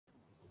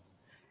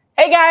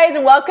Hey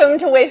guys, welcome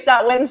to Waste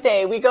That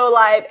Wednesday. We go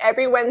live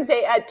every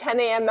Wednesday at 10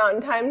 a.m. Mountain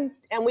Time,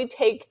 and we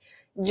take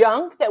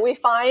junk that we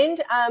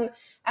find and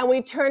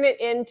we turn it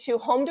into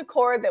home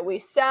decor that we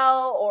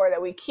sell or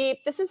that we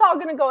keep. This is all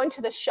going to go into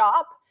the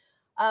shop.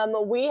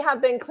 We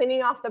have been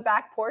cleaning off the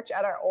back porch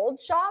at our old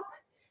shop,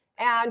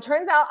 and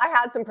turns out I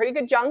had some pretty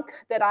good junk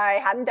that I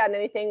hadn't done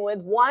anything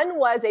with. One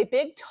was a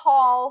big,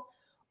 tall,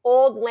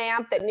 old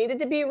lamp that needed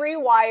to be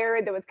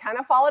rewired, that was kind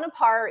of falling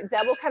apart.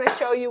 Zeb will kind of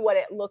show you what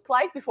it looked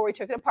like before we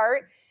took it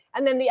apart.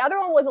 And then the other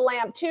one was a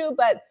lamp too,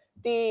 but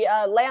the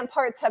lamp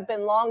parts have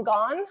been long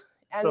gone,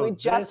 and so we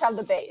just have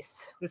the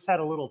base. This had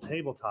a little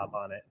tabletop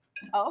on it.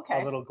 Oh,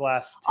 okay. A little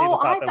glass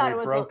tabletop, and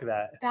we broke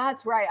that.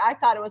 That's right. I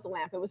thought it was a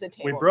lamp. It was a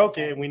table. We broke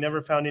it, and we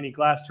never found any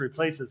glass to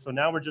replace it. So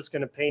now we're just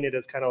going to paint it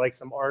as kind of like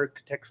some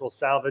architectural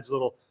salvage,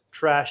 little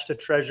trash to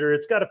treasure.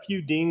 It's got a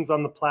few dings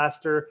on the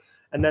plaster.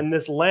 And then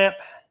this lamp,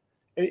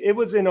 it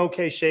was in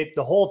okay shape.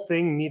 The whole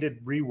thing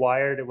needed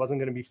rewired. It wasn't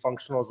going to be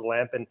functional as a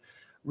lamp. And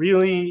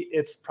really,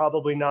 it's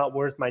probably not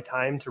worth my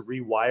time to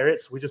rewire it.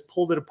 So we just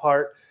pulled it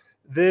apart.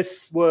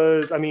 This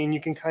was, I mean, you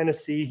can kind of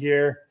see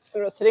here. It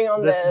was sitting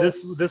on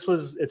this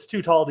was, it's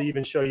too tall to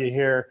even show you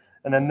here.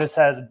 And then this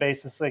has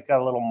basically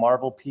got a little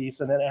marble piece.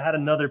 And then it had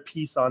another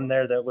piece on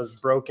there that was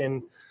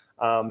broken.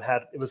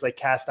 It was like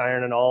cast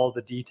iron, and all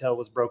the detail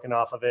was broken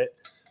off of it.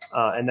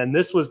 And then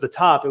this was the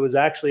top. It was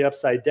actually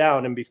upside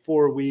down. And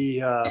before we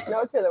no,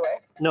 it's the other way.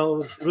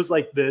 No, it was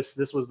like this.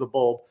 This was the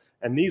bulb,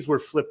 and these were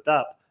flipped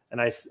up. And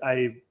I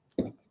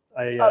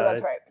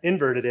that's right,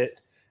 inverted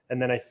it.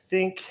 And then I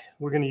think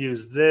we're going to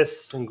use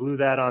this and glue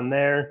that on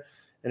there.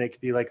 And it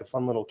could be like a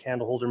fun little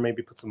candle holder,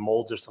 maybe put some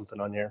molds or something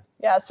on here.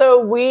 Yeah, so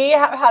we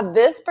have had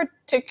this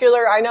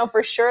particular, I know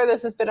for sure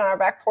this has been on our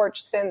back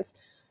porch since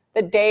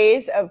the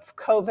days of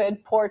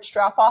COVID porch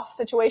drop-off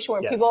situation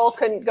where people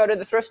couldn't go to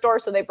the thrift store,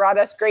 so they brought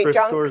us great junk.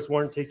 Thrift stores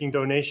weren't taking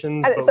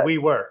donations, but we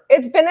were.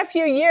 It's been a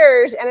few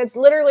years, and it's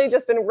literally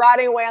just been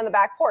rotting away on the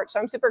back porch.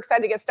 So I'm super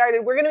excited to get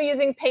started. We're going to be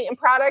using paint and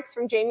products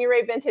from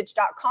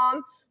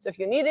JamieRayVintage.com. So if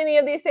you need any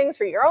of these things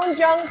for your own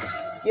junk,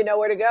 you know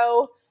where to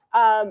go.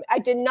 I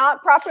did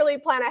not properly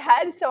plan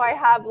ahead, so I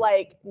have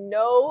like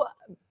no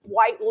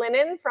white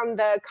linen from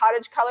the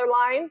Cottage Color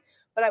line,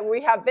 but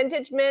we have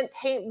Vintage Mint,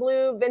 Haint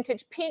Blue,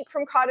 Vintage Pink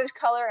from Cottage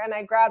Color, and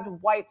I grabbed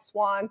White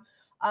Swan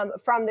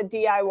from the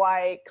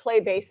DIY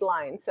clay-based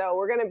line. So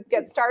we're going to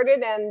get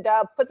started and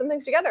put some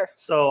things together.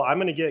 So I'm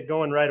going to get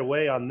going right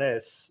away on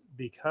this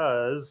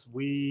because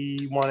we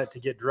want it to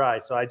get dry.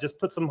 So I just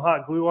put some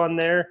hot glue on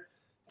there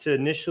to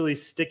initially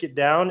stick it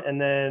down, and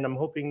then I'm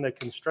hoping the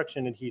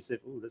construction adhesive,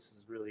 ooh, this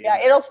is really,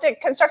 it'll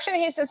stick. Construction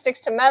adhesive sticks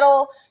to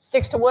metal,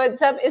 sticks to wood. Is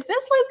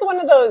this like one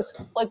of those,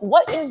 like,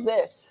 what is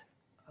this?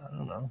 I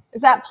don't know.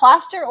 Is that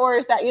plaster, or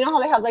is that, you know how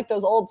they have like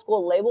those old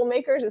school label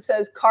makers? It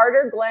says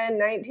Carter Glen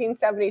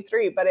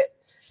 1973, but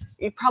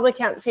you probably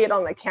can't see it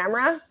on the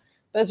camera,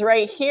 but it's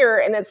right here,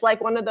 and it's like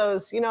one of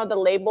those, you know, the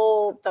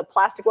label, the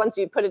plastic ones,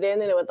 you put it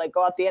in and it would like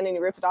go out the end and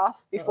you rip it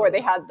off before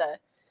they had the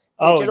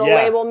digital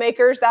label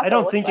makers. That's I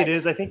don't think it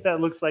is. I think that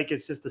looks like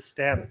it's just a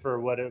stamp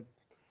for what it,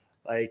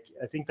 like,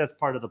 I think that's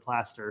part of the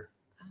plaster.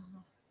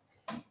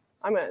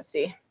 I'm going to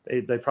see.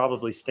 They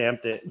probably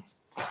stamped it.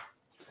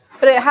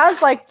 But it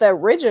has like the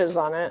ridges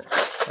on it.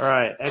 All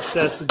right,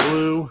 excess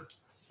glue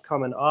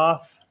coming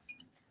off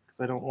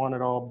because I don't want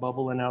it all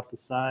bubbling out the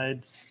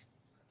sides.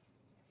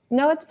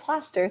 No, it's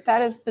plaster.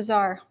 That is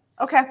bizarre.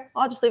 Okay,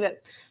 I'll just leave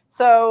it.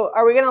 So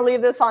are we going to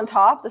leave this on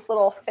top, this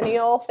little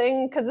finial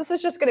thing? Because this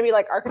is just going to be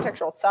like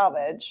architectural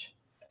salvage.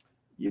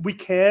 We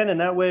can, and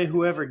that way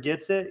whoever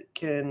gets it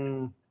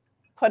can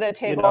put a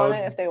table on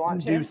it if they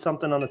want to. Do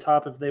something on the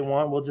top if they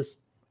want. We'll just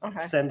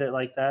send it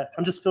like that.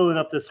 I'm just filling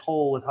up this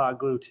hole with hot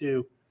glue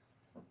too.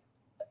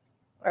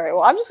 All right,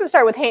 well, I'm just going to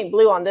start with Haint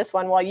Blue on this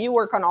one while you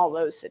work on all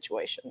those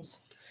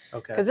situations.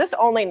 Okay. Because this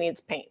only needs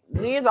paint.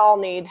 These all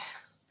need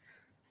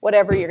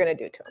whatever you're going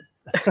to do to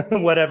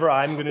them. Whatever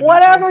I'm going to do.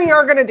 Whatever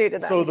you're going to do to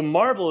them. So the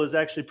marble is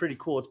actually pretty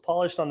cool. It's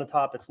polished on the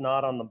top. It's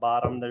not on the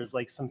bottom. There's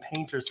like some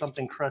paint or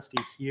something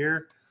crusty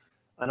here.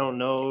 I don't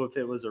know if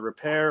it was a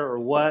repair or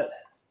what.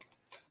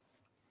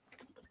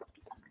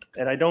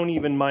 And I don't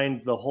even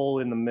mind the hole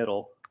in the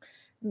middle.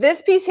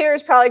 This piece here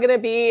is probably going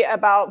to be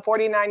about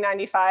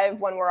 $49.95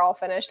 when we're all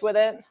finished with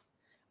it,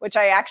 which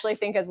I actually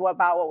think is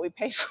about what we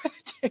paid for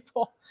the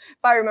table,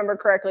 if I remember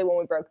correctly, when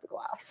we broke the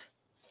glass.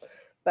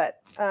 But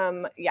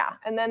yeah,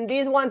 and then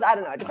these ones, I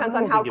don't know. It depends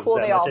on how cool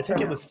they all turn out. I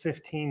think it was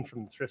 15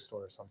 from the thrift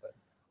store or something.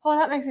 Oh,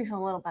 that makes me feel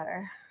a little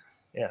better.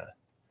 Yeah.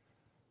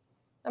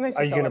 That makes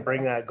Are you going to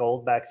bring that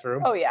gold back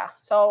through? Oh yeah.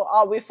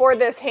 So before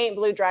this Haint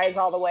Blue dries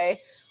all the way,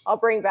 I'll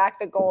bring back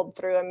the gold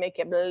through and make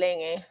it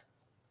blingy.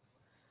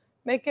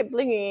 Make it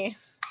blingy.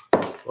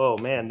 Oh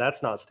man,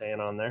 that's not staying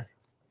on there.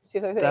 See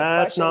if there's any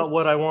That's questions. not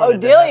what I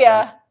wanted.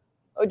 Odelia,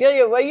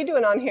 what are you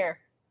doing on here?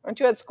 Aren't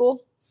you at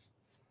school?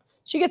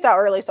 She gets out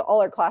early, so all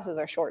her classes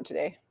are short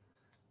today.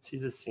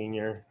 She's a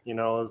senior, you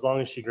know, as long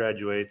as she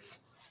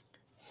graduates.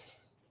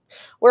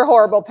 We're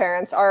horrible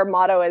parents. Our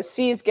motto is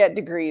C's get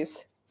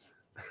degrees.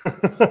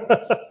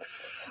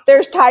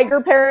 There's tiger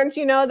parents,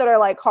 you know, that are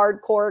like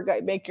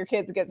hardcore, make your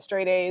kids get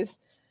straight A's.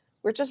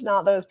 We're just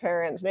not those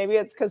parents. Maybe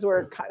it's because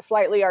we're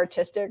slightly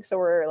artistic, so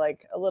we're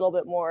like a little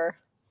bit more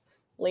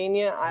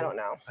lenient. I don't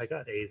know. I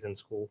got A's in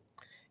school.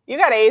 You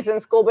got A's in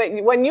school, but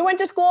when you went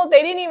to school,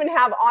 they didn't even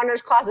have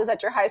honors classes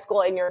at your high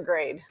school in your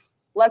grade.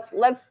 Let's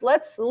let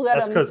That's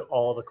them. because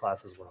all the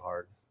classes were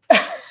hard.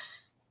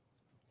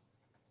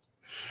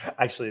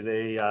 Actually,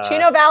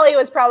 Chino Valley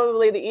was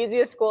probably the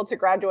easiest school to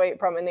graduate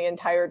from in the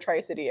entire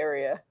Tri-City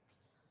area,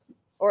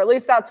 or at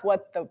least that's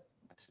what the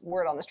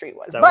word on the street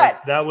was.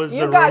 That was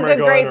you got good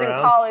grades in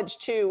college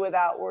too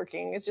without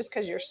working. It's just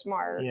because you're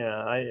smart.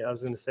 Yeah, I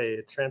was going to say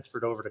it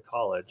transferred over to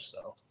college,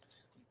 so.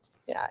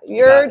 Yeah,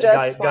 you're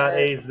smart. Got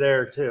A's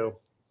there too.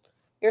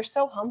 You're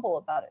so humble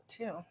about it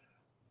too.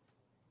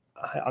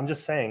 I'm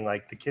just saying,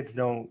 like, the kids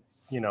don't,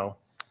 you know.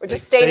 We're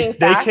just stating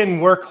facts. They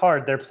can work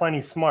hard. They're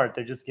plenty smart.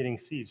 They're just getting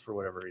C's for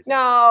whatever reason.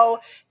 No,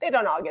 they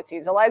don't all get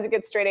C's. Eliza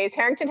gets straight A's.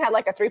 Harrington had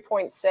like a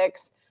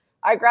 3.6.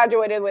 I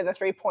graduated with a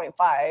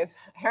 3.5.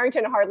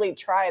 Harrington hardly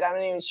tried. I'm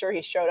not even sure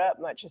he showed up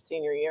much his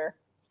senior year.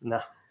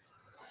 No,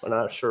 I'm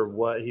not sure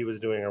what he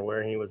was doing or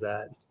where he was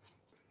at.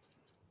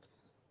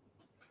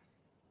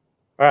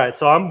 All right,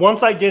 so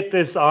once I get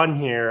this on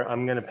here,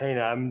 I'm gonna paint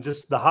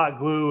it. The hot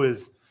glue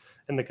is,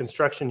 and the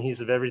construction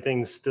adhesive,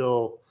 everything's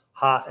still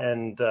hot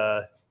and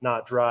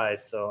not dry.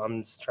 So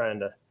I'm just trying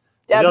to.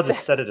 Maybe I'll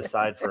just set it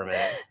aside for a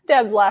minute.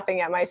 Deb's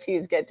laughing at my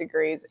C's get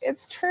degrees.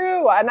 It's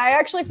true. And I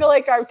actually feel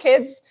like our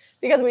kids,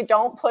 because we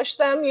don't push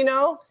them, you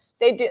know,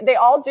 they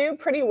all do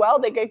pretty well.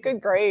 They get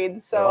good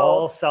grades. So they're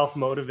all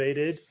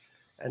self-motivated.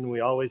 And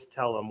we always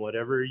tell them,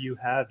 whatever you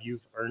have,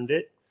 you've earned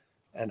it.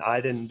 And I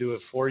didn't do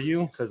it for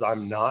you because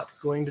I'm not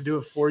going to do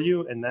it for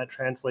you. And that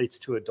translates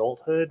to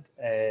adulthood.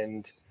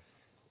 And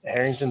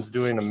Harrington's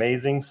doing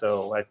amazing.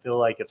 So I feel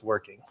like it's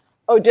working.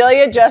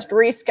 Odelia just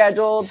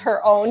rescheduled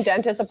her own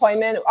dentist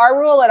appointment. Our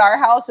rule at our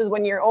house is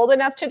when you're old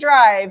enough to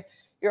drive,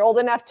 you're old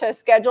enough to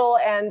schedule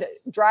and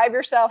drive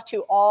yourself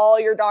to all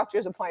your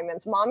doctor's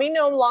appointments. Mommy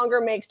no longer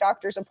makes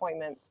doctor's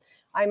appointments.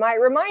 I might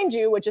remind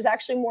you, which is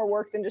actually more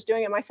work than just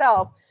doing it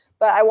myself,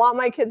 but I want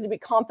my kids to be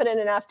competent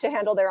enough to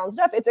handle their own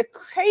stuff. It's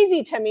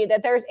crazy to me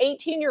that there's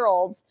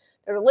 18-year-olds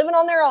that are living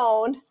on their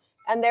own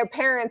and their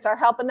parents are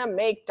helping them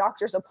make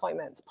doctor's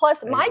appointments.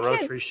 Plus, and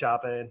grocery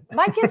shopping.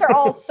 My kids are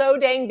all so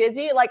dang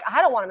busy. Like,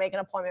 I don't want to make an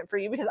appointment for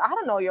you because I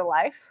don't know your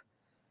life.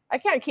 I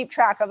can't keep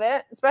track of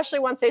it, especially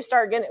once they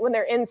start when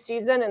they're in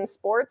season in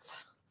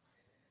sports.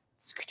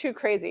 It's too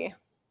crazy.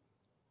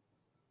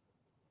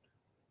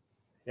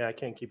 Yeah, I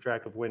can't keep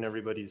track of when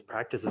everybody's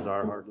practices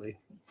are hardly.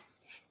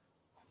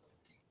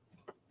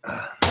 All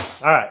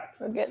right.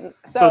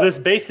 So this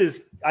base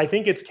is, I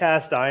think it's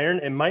cast iron.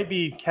 It might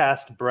be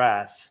cast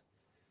brass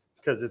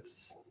because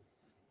it's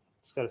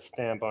got a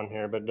stamp on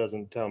here, but it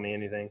doesn't tell me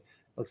anything.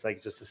 Looks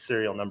like just a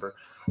serial number.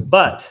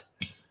 But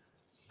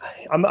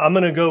I'm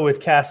going to go with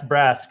cast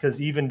brass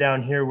because even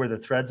down here where the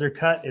threads are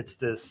cut, it's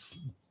this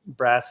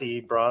brassy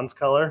bronze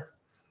color.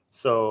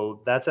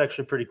 So that's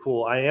actually pretty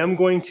cool. I am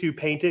going to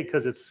paint it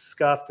because it's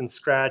scuffed and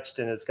scratched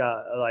and it's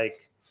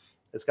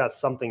got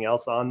something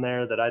else on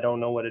there that I don't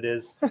know what it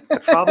is. I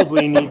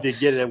probably need to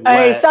get it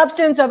wet. A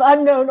substance of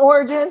unknown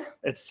origin.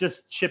 It's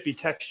just chippy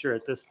texture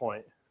at this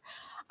point.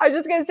 I was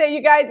just going to say,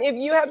 you guys, if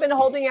you have been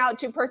holding out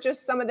to purchase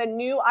some of the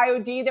new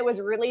IOD that was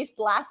released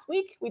last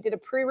week, we did a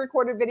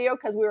pre-recorded video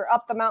because we were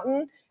up the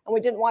mountain and we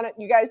didn't want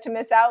you guys to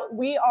miss out.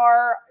 We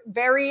are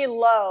very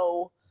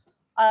low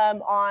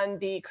on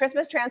the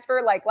Christmas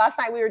transfer. Like last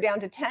night, we were down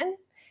to 10.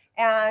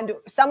 And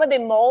some of the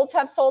molds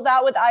have sold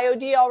out with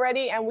IOD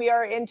already, and we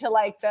are into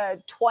like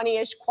the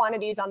 20-ish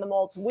quantities on the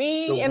molds.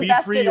 We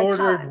invested a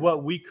ton.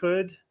 What we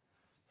could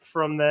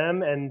from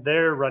them, and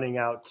they're running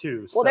out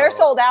too. Well, they're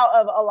sold out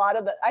of a lot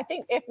of the, I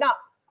think, if not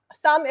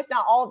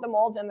all of the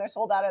molds, and they're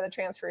sold out of the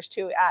transfers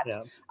too at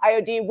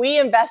IOD. We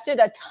invested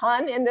a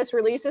ton in this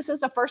release. This is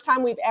the first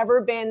time we've ever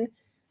been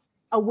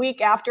a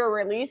week after a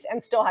release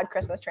and still had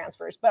Christmas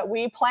transfers. But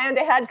we planned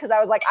ahead because I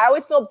was like, I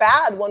always feel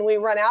bad when we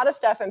run out of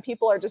stuff and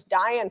people are just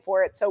dying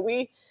for it. So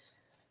we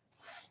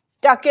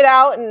stuck it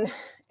out and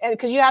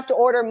because you have to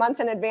order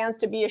months in advance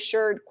to be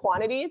assured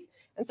quantities.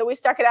 And so we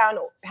stuck it out and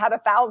had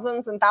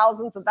thousands and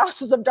thousands and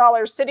thousands of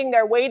dollars sitting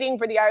there waiting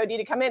for the IOD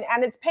to come in.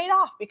 And it's paid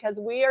off because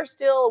we are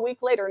still a week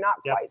later,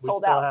 not quite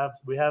sold out.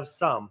 We have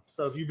some.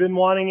 So if you've been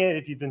wanting it,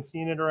 if you've been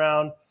seeing it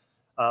around,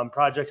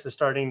 projects are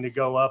starting to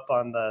go up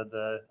on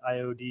the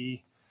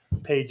IOD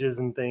pages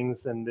and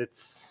things, and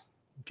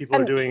people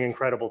are doing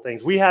incredible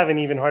things. We haven't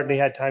even hardly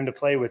had time to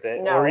play with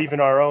it, or even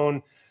our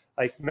own.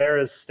 Like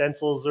Mara's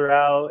stencils are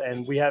out,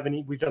 and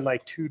we've done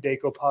like 2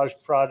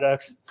 decoupage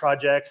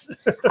projects.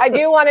 I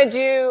do want to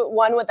do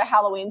one with the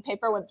Halloween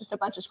paper with just a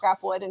bunch of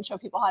scrap wood and show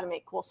people how to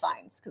make cool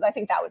signs because I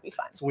think that would be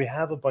fun. So we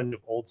have a bunch of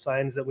old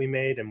signs that we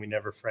made and we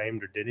never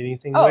framed or did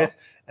anything with,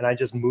 and I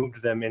just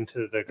moved them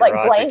into the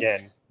garage again.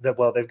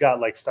 They've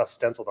got like stuff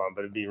stenciled on,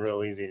 but it'd be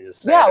real easy to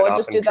just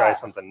try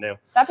something new.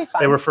 That'd be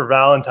fun. They were for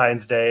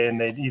Valentine's Day, and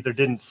they either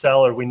didn't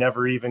sell or we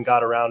never even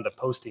got around to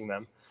posting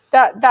them.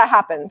 That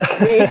happens.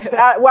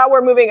 While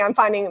we're moving, I'm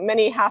finding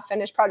many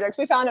half-finished projects.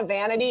 We found a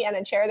vanity and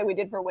a chair that we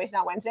did for Waste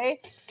Not Wednesday.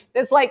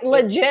 That's like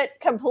legit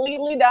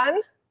completely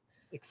done.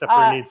 Except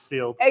for it needs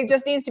sealed. It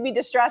just needs to be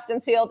distressed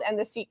and sealed and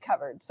the seat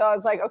covered. So I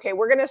was like, okay,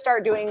 we're going to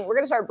start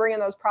bringing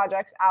those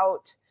projects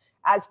out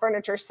as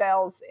furniture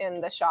sales in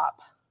the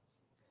shop.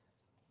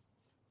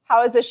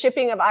 How is the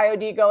shipping of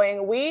IOD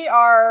going? We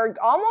are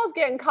almost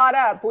getting caught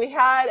up. We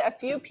had a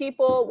few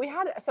people, we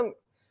had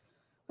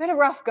a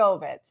rough go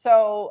of it.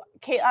 So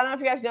I don't know if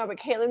you guys know, but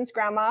Caitlin's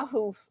grandma,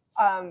 who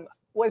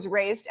was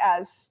raised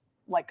as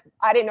like,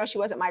 I didn't know she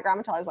wasn't my grandma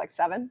until I was like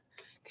 7,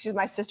 because she's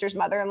my sister's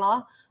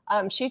mother-in-law.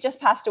 She just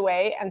passed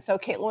away. And so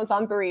Caitlin was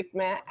on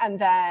bereavement. And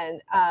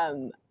then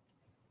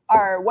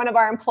one of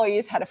our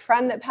employees had a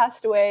friend that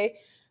passed away.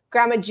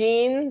 Grandma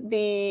Jean,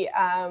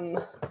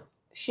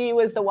 she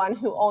was the one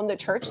who owned the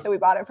church that we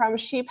bought it from.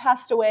 She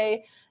passed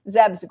away.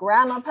 Zeb's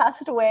grandma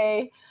passed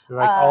away.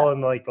 Like all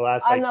in like the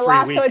last 3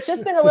 weeks. So it's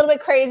just been a little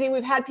bit crazy.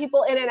 We've had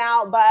people in and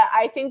out, but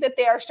I think that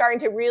they are starting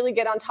to really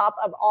get on top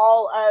of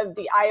all of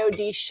the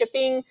IOD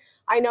shipping.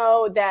 I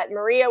know that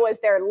Maria was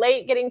there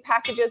late getting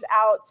packages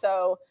out.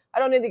 So I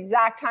don't know the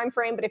exact time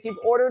frame, but if you've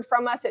ordered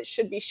from us, it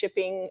should be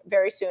shipping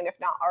very soon, if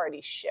not already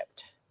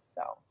shipped.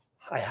 So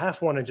I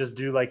half want to just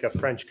do like a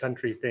French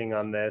country thing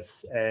on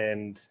this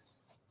and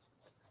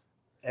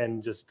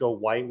just go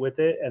white with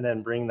it and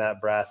then bring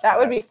that brass back.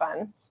 Would be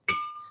fun.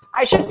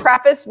 I should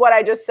preface what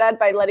I just said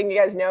by letting you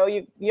guys know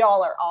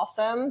y'all are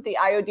awesome. The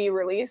IOD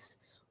release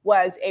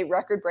was a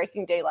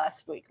record-breaking day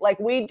last week. Like,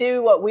 we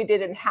do what we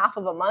did in half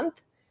of a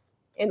month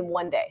in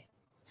 1 day.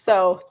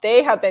 So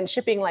they have been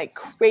shipping like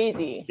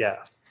crazy.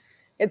 Yeah.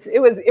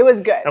 It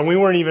was good. And we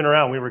weren't even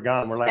around. We were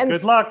gone. We're like,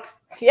 good luck.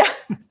 Yeah.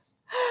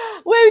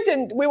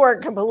 We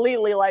weren't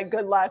completely like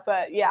good luck,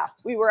 but yeah,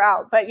 we were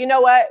out. But you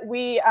know what?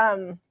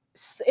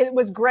 It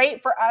was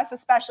great for us,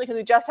 especially because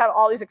we just have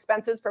all these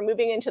expenses for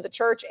moving into the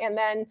church. And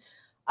then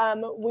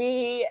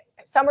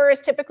summer is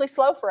typically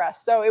slow for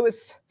us. So it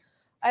was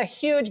a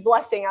huge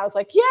blessing. I was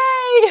like,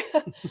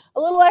 yay, a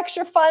little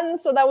extra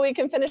funds so that we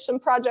can finish some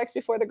projects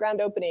before the grand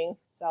opening.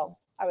 So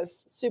I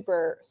was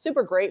super,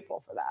 super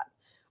grateful for that.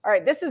 All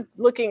right, this is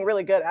looking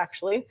really good,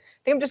 actually.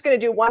 I think I'm just going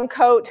to do one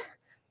coat,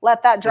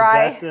 let that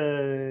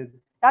dry.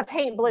 That's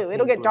Haint Blue.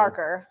 It'll get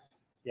darker.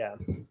 Yeah.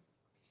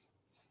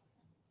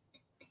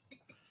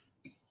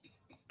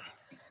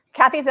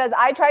 Kathy says,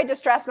 I tried to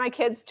stress my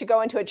kids to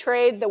go into a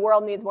trade. The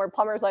world needs more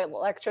plumbers like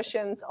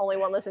electricians. Only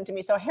one listened to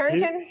me. So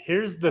Harrington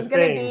is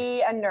going to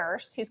be a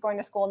nurse. He's going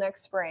to school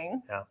next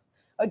spring. Yeah.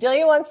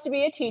 Odelia wants to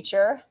be a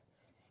teacher.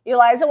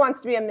 Eliza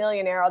wants to be a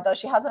millionaire, although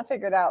she hasn't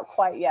figured out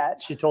quite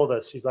yet. She told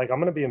us, she's like, I'm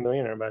going to be a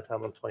millionaire by the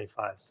time I'm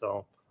 25.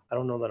 So I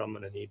don't know that I'm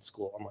going to need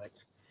school. I'm like,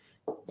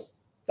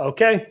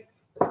 okay.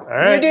 All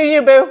right. You do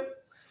you, boo.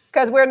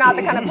 Because we're not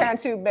the kind of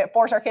parents who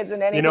force our kids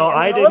into anything. You know,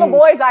 I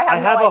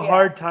have a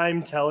hard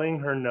time telling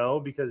her no,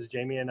 because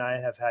Jamie and I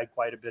have had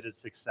quite a bit of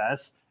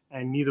success,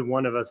 and neither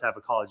one of us have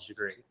a college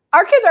degree.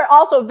 Our kids are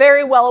also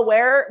very well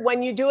aware,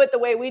 when you do it the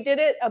way we did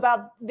it,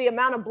 about the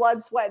amount of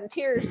blood, sweat, and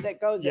tears that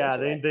goes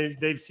into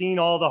it. They've seen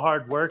all the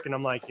hard work, and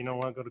I'm like, you know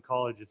what, go to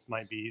college. It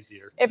might be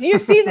easier. If you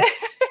see this,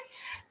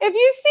 if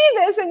you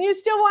see this and you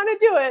still want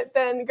to do it,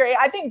 then great.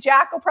 I think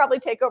Jack will probably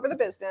take over the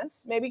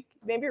business. Maybe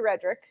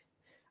Redrick.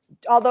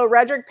 Although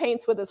Redrick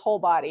paints with his whole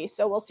body,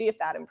 so we'll see if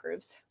that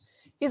improves.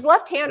 He's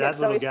left-handed,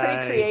 so he's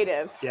pretty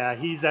creative. Yeah,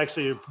 he's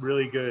actually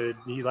really good.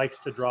 He likes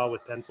to draw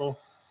with pencil.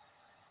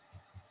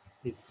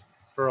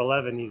 For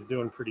 11, he's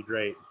doing pretty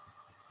great.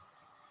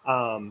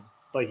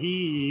 But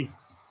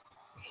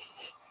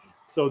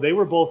so they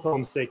were both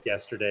homesick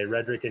yesterday,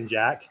 Redrick and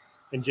Jack,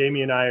 and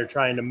Jamie and I are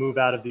trying to move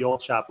out of the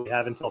old shop. We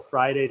have until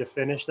Friday to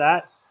finish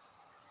that.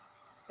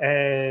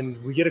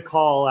 And we get a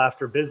call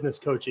after business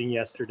coaching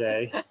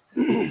yesterday.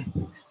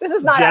 This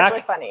is not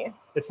actually funny.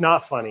 It's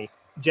not funny.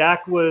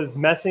 Jack was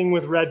messing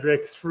with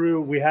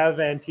Redrick we have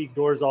antique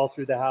doors all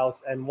through the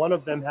house, and one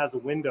of them has a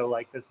window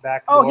like this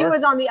back door. Oh, he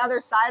was on the other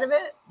side of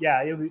it?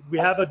 Yeah, we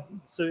have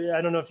so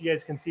I don't know if you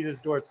guys can see this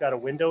door. It's got a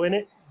window in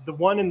it. The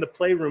one in the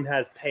playroom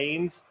has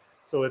panes,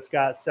 so it's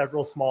got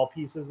several small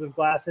pieces of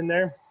glass in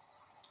there.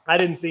 I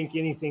didn't think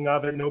anything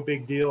of it. No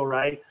big deal,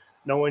 right?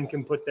 No one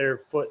can put their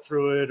foot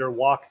through it or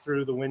walk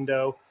through the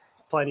window.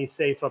 Plenty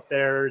safe up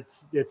there.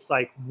 It's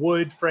like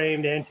wood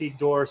framed antique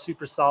door,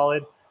 super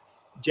solid.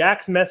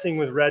 Jack's messing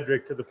with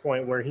Redrick to the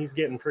point where he's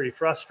getting pretty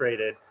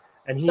frustrated.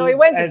 So he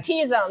went to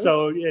tease him.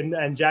 So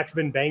and Jack's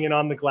been banging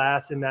on the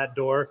glass in that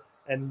door,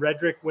 and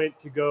Redrick went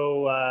to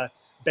go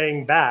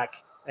bang back,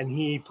 and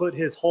he put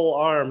his whole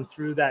arm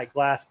through that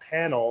glass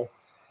panel,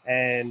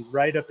 and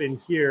right up in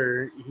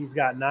here, he's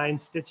got 9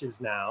 stitches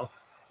now.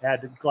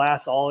 Had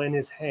glass all in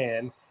his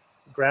hand.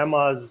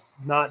 Grandma's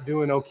not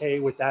doing okay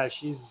with that.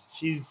 She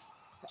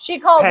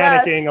calls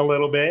panicking a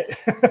little bit.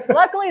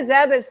 Luckily,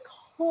 Zeb is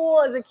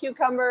cool as a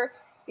cucumber.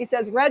 He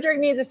says, Redrick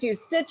needs a few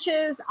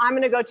stitches. I'm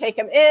going to go take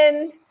him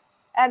in.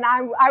 And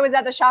I was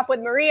at the shop with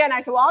Maria, and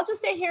I said, well, I'll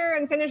just stay here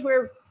and finish.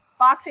 We're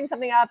boxing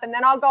something up, and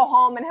then I'll go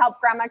home and help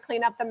Grandma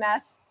clean up the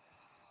mess.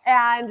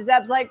 And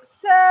Zeb's like,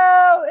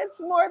 so it's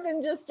more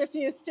than just a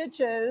few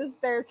stitches.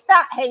 There's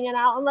fat hanging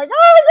out. I'm like,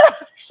 oh my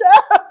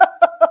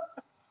gosh.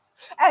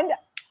 And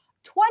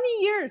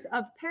 20 years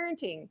of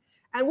parenting.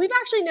 And we've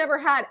actually never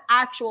had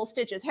actual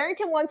stitches.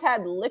 Harrington once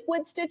had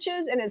liquid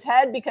stitches in his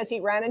head because he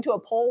ran into a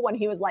pole when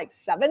he was like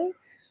 7.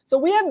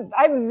 So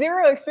I have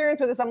zero experience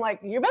with this. I'm like,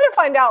 you better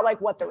find out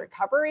like what the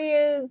recovery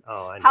is,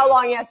 how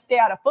long he has to stay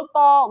out of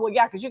football. Well,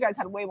 yeah, because you guys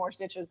had way more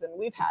stitches than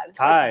we've had.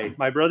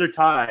 My brother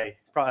Ty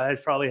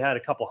has probably had a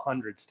couple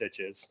hundred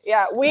stitches.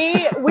 Yeah, we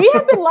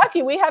have been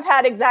lucky. We have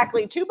had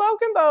exactly 2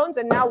 broken bones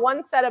and now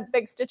 1 set of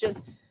big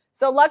stitches.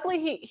 So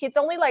luckily, it's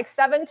only like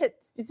 7 to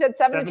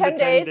 10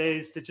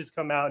 days. Stitches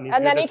come out,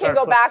 and then he can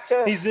go back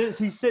to.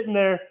 He's sitting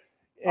there.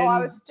 And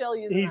I was still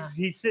using that.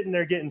 He's sitting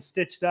there getting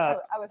stitched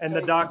up, I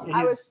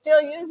was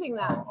still using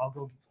that. I'll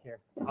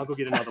go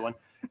get another one.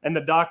 And the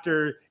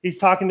doctor, he's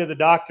talking to the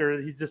doctor.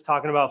 He's just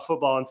talking about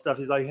football and stuff.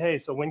 He's like, "Hey,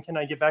 so when can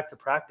I get back to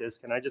practice?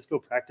 Can I just go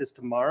practice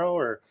tomorrow,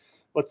 or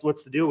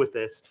what's the deal with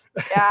this?"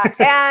 Yeah,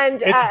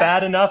 and it's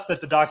bad enough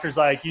that the doctor's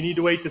like, "You need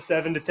to wait the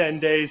 7 to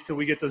 10 days till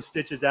we get those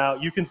stitches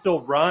out. You can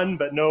still run,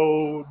 but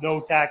no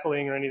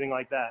tackling or anything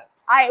like that."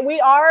 We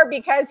are,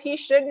 because he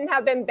shouldn't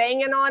have been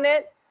banging on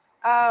it.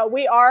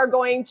 We are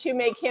going to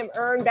make him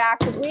earn back,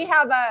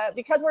 because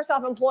because we're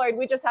self-employed,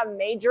 we just have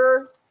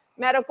major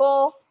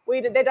medical.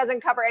 That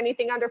doesn't cover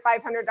anything under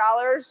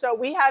 $500. So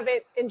we have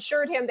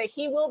insured him that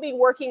he will be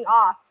working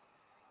off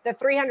the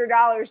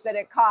 $300 that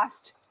it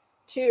cost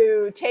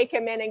to take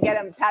him in and get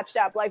him patched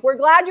up. Like, we're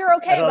glad you're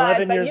okay,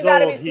 bud, but you got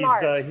to be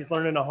smart. He's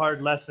learning a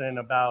hard lesson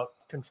about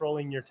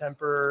controlling your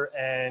temper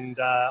and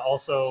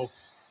also,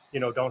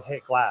 don't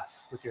hit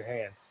glass with your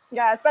hand.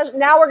 Yeah, especially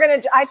now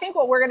I think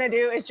what we're going to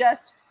do is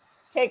just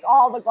take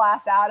all the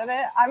glass out of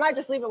it. I might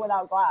just leave it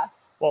without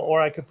glass. Well, or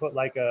I could put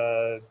like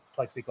a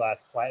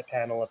plexiglass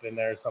panel up in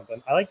there or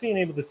something. I like being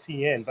able to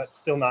see in, but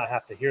still not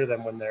have to hear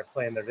them when they're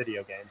playing their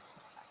video games.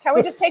 Can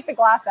we just take the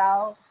glass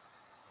out?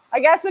 I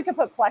guess we could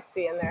put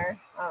plexi in there.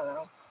 I don't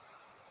know.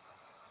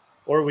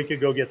 Or we could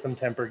go get some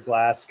tempered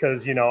glass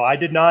because, I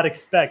did not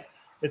expect,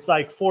 it's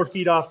like 4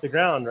 feet off the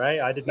ground, right?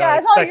 I did not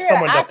expect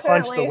someone to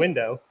punch the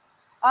window.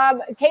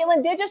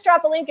 Caitlin did just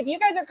drop a link. If you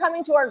guys are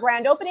coming to our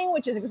grand opening,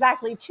 which is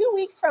exactly 2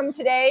 weeks from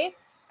today,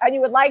 and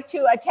you would like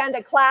to attend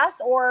a class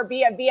or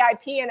be a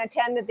VIP and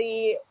attend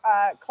the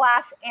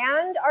class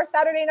and our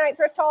Saturday night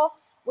thrift haul,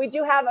 we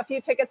do have a few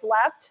tickets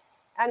left,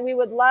 and we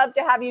would love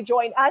to have you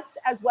join us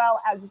as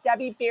well as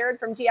Debbie Beard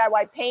from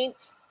DIY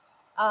Paint.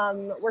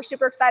 We're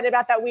super excited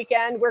about that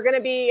weekend. We're going to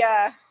be,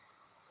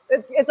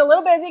 it's a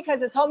little busy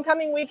because it's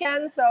homecoming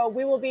weekend, so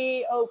we will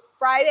be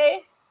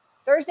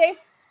Thursday,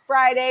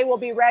 Friday will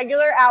be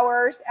regular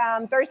hours.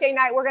 Thursday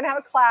night, we're going to have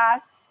a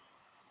class.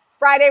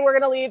 Friday, we're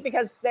going to leave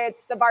because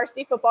it's the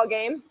varsity football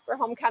game for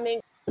homecoming.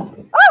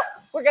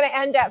 We're going to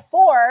end at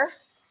 4.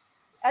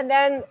 And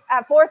then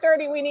at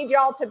 4:30, we need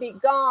y'all to be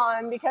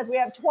gone because we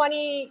have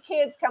 20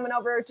 kids coming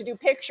over to do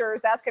pictures.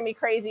 That's going to be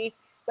crazy.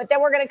 But then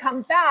we're going to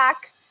come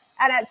back.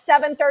 And at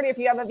 7:30, if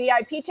you have a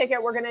VIP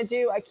ticket, we're going to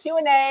do a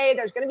Q&A.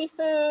 There's going to be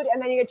food.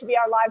 And then you get to be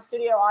our live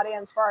studio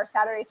audience for our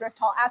Saturday thrift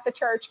haul at the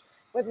church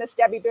with Miss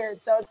Debbie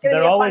Beard. So it's going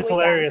to be a fun always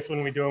weekend. Hilarious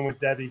when we do them with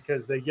Debbie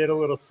because they get a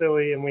little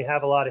silly and we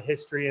have a lot of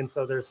history. And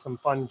so there's some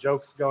fun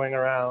jokes going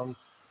around.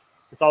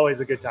 It's always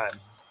a good time.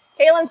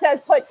 Kaylin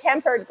says put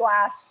tempered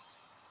glass.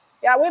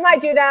 Yeah, we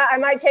might do that. I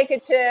might take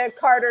it to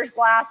Carter's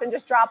Glass and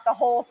just drop the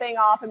whole thing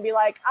off and be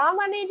like, I'm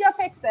going to need you to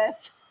fix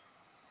this.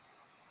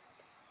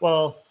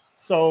 Well,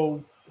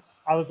 so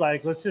I was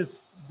like, let's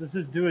just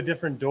do a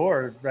different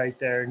door right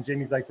there. And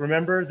Jamie's like,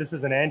 remember, this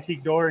is an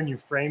antique door and you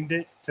framed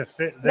it to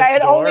fit this door?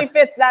 It only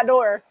fits that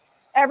door.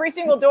 Every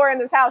single door in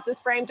this house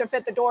is framed to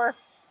fit the door.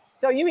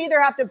 So you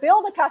either have to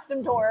build a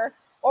custom door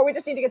or we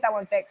just need to get that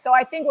one fixed. So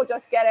I think we'll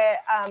just get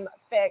it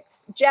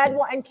fixed. Jed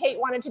and Kate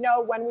wanted to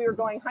know when we were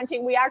going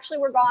hunting. We actually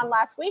were gone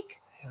last week.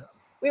 Yeah.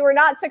 We were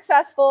not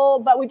successful,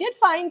 but we did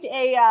find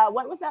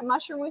what was that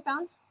mushroom we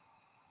found?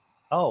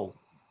 Oh,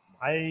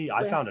 I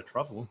found a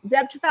truffle.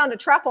 Zeb found a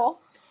truffle.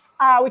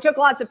 We took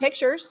lots of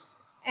pictures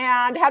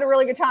and had a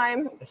really good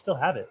time. I still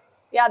have it.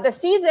 Yeah, the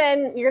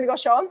season, you're going to go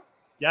show them?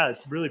 Yeah,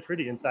 it's really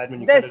pretty inside when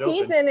you cut it open. The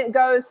season, it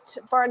goes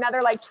for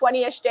another like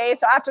 20-ish days.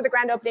 So after the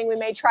grand opening, we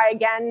may try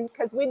again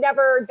because we'd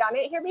never done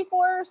it here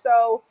before.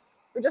 So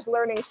we're just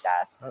learning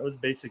stuff. That was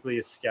basically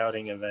a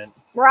scouting event.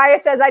 Mariah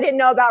says, I didn't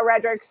know about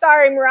Redrick.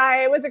 Sorry,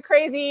 Mariah. It was a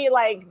crazy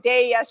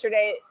day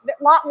yesterday.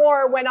 A lot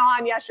more went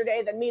on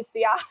yesterday than meets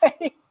the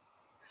eye.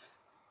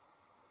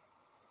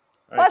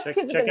 All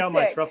right, check out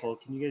my truffle.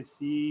 Can you guys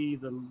see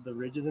the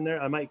ridges in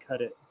there? I might cut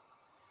it.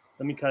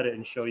 Let me cut it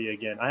and show you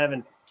again. I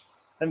haven't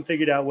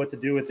figured out what to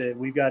do with it.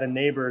 We've got a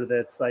neighbor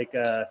that's like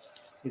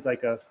he's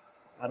like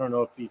I don't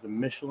know if he's a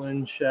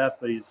Michelin chef,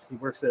 but he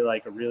works at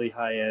like a really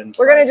high-end.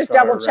 We're going to just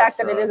double check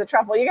that it is a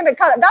truffle. You're going to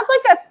cut it. That's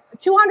like a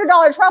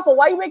 $200 truffle.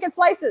 Why are you making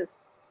slices?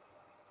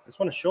 I just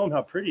want to show him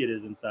how pretty it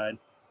is inside.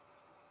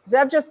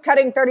 Zeb just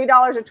cutting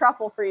 $30 a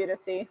truffle for you to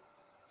see.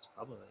 It's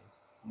probably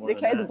more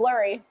than that. It's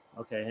blurry.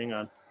 Okay, hang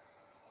on.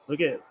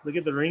 Look at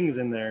the rings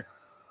in there.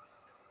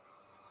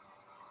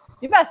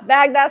 You best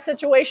bag that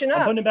situation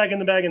I'm up. putting it back in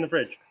the bag in the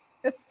fridge.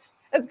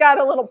 It's got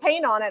a little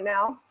paint on it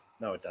now.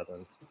 No, it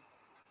doesn't.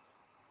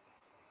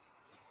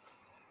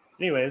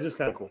 Anyway, it's just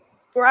kind of cool.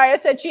 Mariah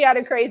said she had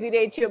a crazy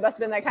day too. It must have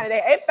been that kind of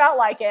day. It felt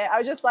like it. I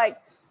was just like,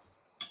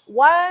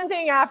 one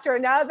thing after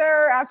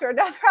another, after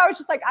another. I was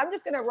just like, I'm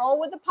just going to roll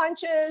with the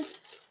punches,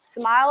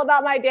 smile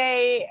about my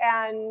day,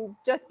 and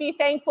just be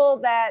thankful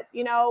that,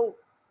 you know,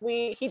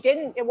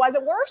 it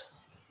wasn't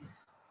worse.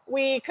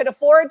 We could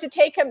afford to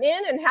take him in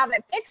and have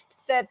it fixed,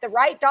 that the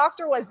right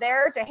doctor was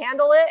there to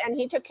handle it, and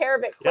he took care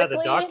of it quickly.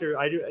 Yeah,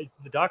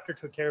 the doctor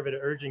took care of it at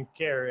urgent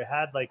care. It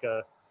had like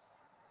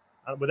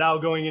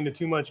without going into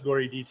too much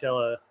gory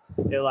detail,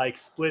 it like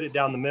split it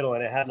down the middle,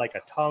 and it had like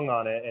a tongue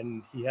on it,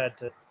 and he had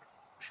to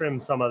trim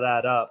some of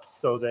that up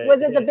so that.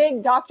 Was it the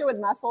big doctor with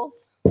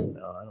muscles?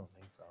 No, I don't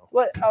think so.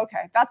 What?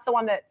 Okay, that's the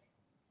one that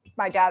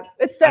my dad.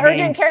 It's the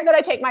urgent care that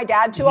I take my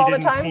dad to all the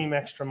time. He didn't seem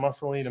extra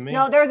muscly to me.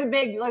 No, there's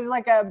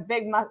like a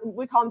big.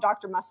 We call him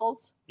Dr.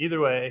 Muscles. Either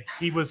way,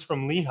 he was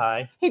from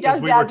Lehigh. He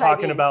does. We were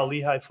talking about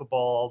Lehigh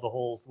football the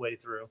whole way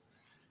through,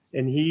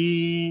 and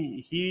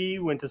he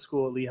went to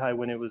school at Lehigh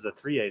when it was a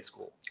 3A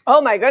school.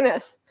 Oh my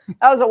goodness,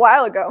 that was a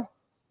while ago.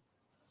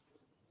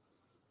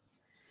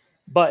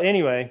 But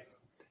anyway,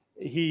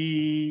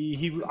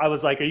 I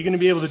was like, "Are you going to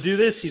be able to do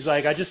this?" He's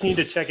like, "I just need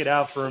to check it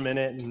out for a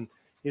minute," and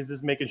he's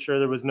just making sure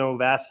there was no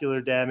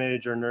vascular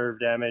damage or nerve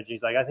damage.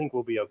 He's like, "I think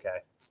we'll be okay,"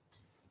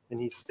 and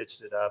he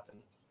stitched it up,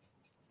 and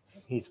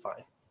he's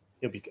fine.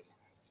 He'll be good.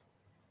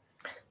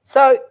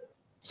 So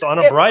on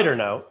a brighter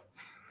note,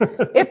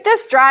 if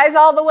this dries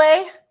all the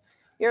way,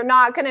 you're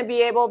not going to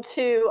be able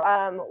to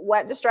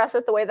wet distress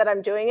it the way that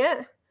I'm doing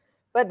it.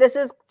 But this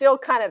is still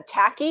kind of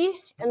tacky,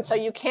 and so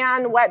you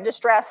can wet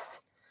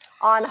distress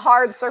on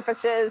hard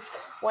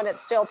surfaces when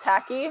it's still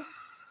tacky.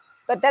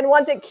 But then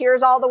once it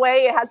cures all the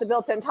way, it has a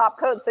built-in top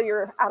coat, so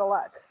you're out of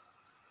luck.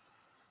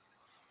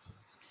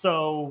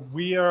 So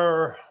we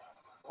are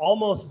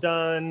almost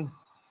done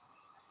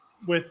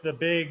with the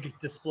big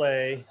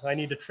display. I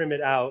need to trim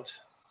it out.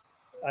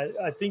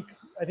 I think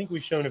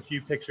we've shown a few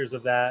pictures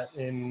of that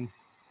in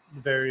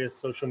the various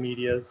social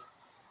medias.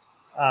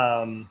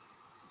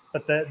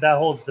 But that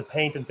holds the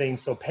paint and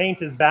things. So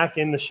paint is back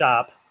in the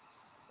shop,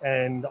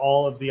 and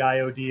all of the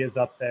IOD is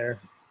up there.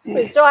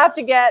 We still have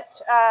to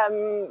get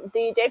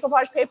the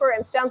decoupage paper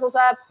and stencils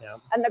up,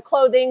 and the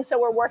clothing. So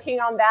we're working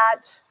on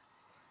that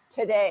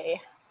today.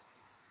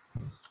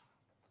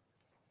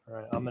 All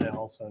right, I'm going to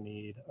also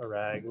need a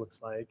rag,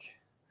 looks like.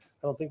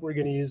 I don't think we're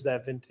going to use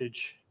that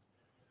vintage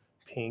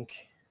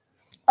pink.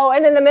 Oh,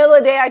 and in the middle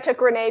of the day, I took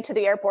Renee to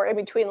the airport in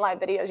between live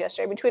videos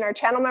yesterday, between our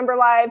channel member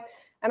live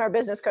and our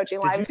business coaching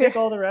live. Did you take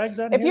all the rags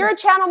out If you're a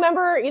channel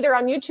member, either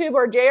on YouTube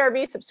or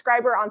JRV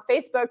subscriber on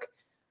Facebook,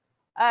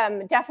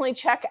 definitely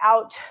check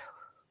out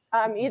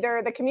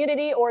either the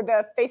community or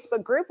the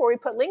Facebook group where we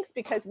put links,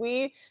 because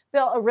we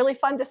built a really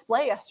fun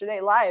display yesterday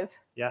live.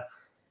 Yeah.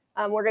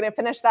 We're going to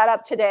finish that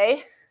up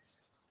today.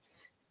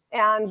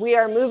 And we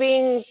are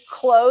moving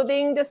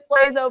clothing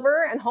displays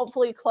over, and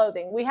hopefully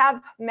clothing. We have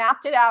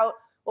mapped it out,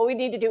 what we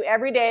need to do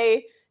every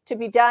day to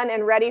be done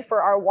and ready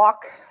for our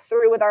walk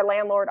through with our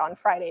landlord on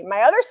Friday.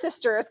 My other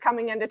sister is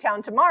coming into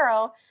town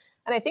tomorrow,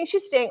 and I think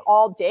she's staying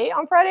all day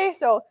on Friday.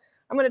 So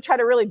I'm going to try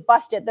to really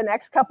bust it the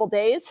next couple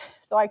days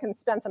so I can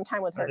spend some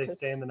time with her. Are they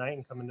staying the night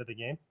and coming to the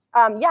game?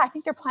 Yeah, I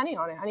think they're planning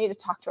on it. I need to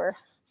talk to her.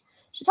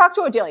 She talked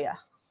to Odelia.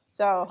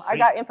 So Sweet. I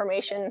got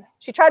information.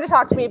 She tried to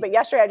talk to me, but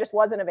yesterday I just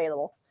wasn't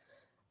available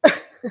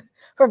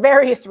for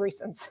various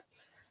reasons.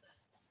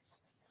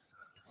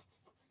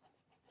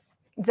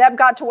 Zeb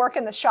got to work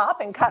in the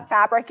shop and cut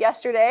fabric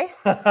yesterday.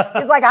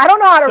 He's like, I don't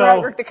know how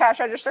to work the cash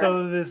register.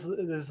 So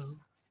this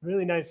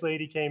really nice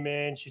lady came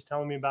in. She's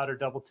telling me about her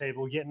double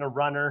table, getting a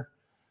runner.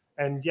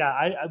 And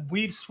yeah,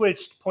 we've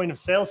switched point of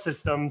sale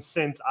systems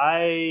since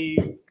I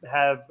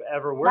have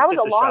ever worked at the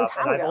shop. That was a long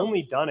time ago. I've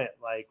only done it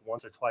like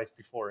once or twice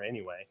before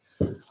anyway.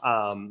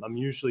 I'm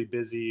usually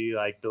busy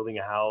like building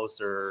a house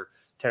or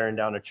tearing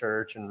down a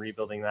church and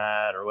rebuilding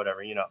that or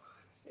whatever, you know.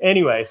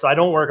 Anyway, so I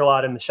don't work a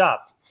lot in the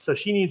shop. So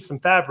she needs some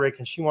fabric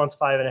and she wants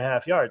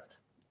 5.5 yards.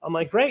 I'm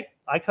like, great.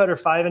 I cut her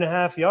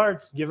 5.5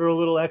 yards, give her a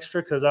little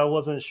extra because I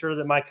wasn't sure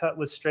that my cut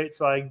was straight.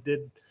 So I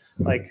did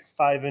like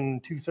 5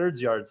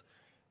 2/3 yards.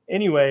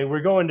 Anyway,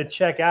 we're going to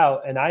check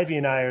out, and Ivy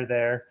and I are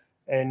there,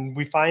 and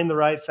we find the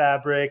right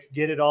fabric,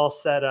 get it all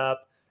set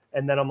up,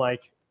 and then I'm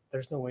like,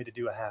 there's no way to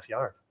do a half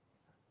yard.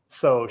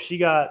 So she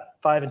got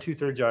 5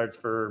 2/3 yards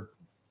for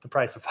the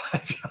price of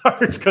 5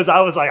 yards because I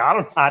was like, I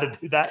don't know how to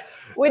do that.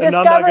 We and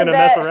I'm not going to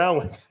mess around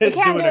with it.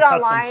 We can't do it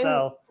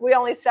online. We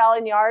only sell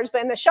in yards,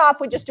 but in the shop,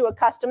 we just do a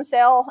custom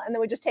sale, and then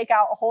we just take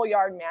out a whole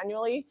yard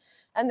manually.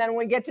 And then when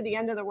we get to the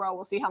end of the row,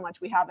 we'll see how much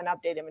we have in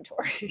update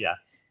inventory. Yeah.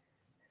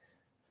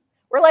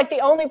 We're like the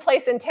only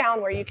place in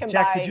town where you can buy.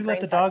 Jack, did you let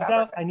the dogs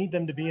out? I need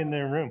them to be in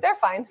their room. They're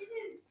fine.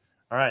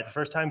 All right. The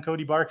first time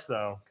Cody barks,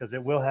 though, because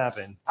it will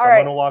happen.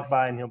 Someone will walk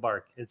by and he'll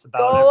bark. It's about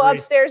go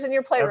upstairs in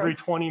your playroom. Every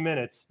 20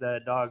 minutes,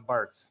 that dog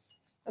barks.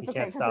 That's okay,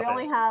 because we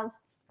only have,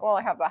 well,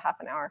 I have about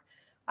half an hour.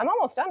 I'm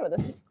almost done with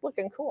this. It's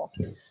looking cool.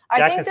 Jack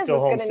I think is this still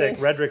is going homesick.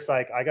 to Redrick's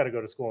like, I got to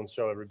go to school and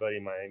show everybody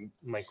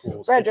my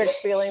cool Redrick's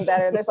stitches. feeling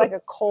better. There's like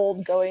a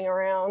cold going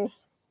around.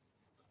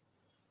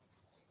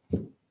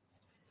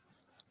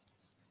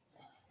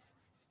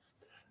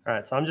 All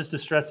right, so I'm just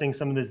distressing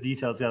some of these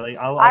details. Yeah, like,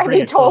 I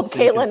bring it told close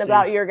so you can Caitlin see.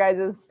 about your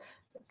guys'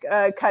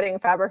 cutting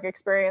fabric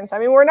experience. I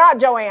mean, we're not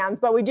Joann's,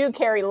 but we do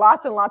carry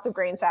lots and lots of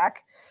grain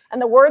sack,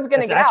 and the word's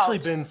going to get out. It's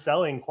actually been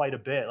selling quite a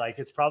bit. Like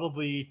it's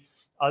probably,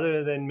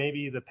 other than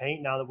maybe the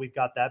paint, now that we've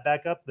got that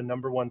back up, the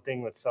number one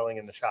thing that's selling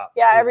in the shop.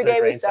 Yeah, every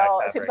day we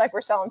sell. It seems like we're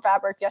selling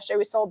fabric. Yesterday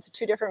we sold to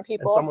 2 different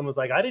people. And someone was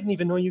like, I didn't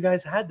even know you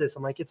guys had this.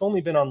 I'm like, it's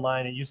only been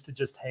online. It used to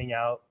just hang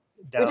out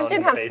down. We just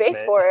didn't in have the space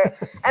basement. for it.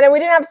 And then we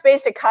didn't have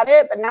space to cut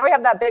it, but now we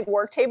have that big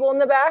work table in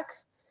the back.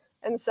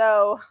 And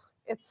so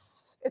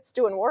it's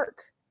doing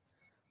work.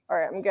 All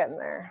right, I'm getting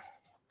there.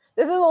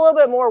 This is a little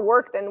bit more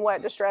work than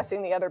wet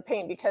distressing the other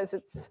paint because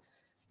it's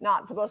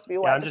not supposed to be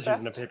wet. Yeah, I'm just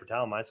distressed. using a paper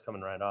towel. Mine's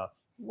coming right off.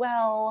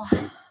 Well,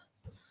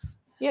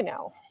 you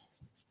know.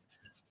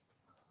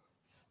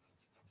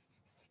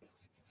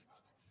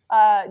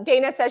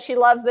 Dana says she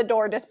loves the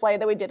door display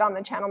that we did on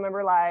the channel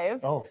member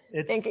live. Oh,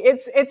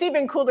 it's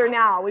even cooler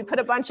now. We put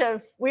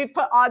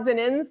odds and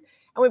ends,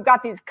 and we've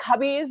got these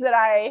cubbies that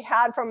I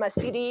had from a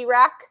CD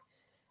rack,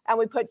 and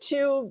we put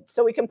 2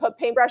 so we can put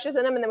paintbrushes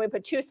in them, and then we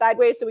put 2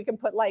 sideways so we can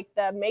put like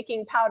the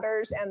making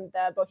powders and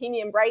the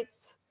Bohemian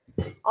Brights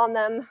on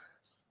them.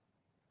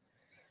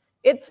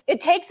 It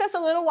takes us a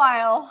little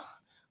while,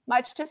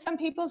 much to some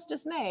people's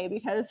dismay,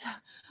 because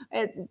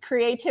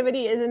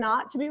creativity is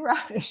not to be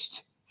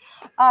rushed.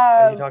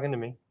 Are you talking to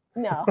me?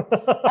 No.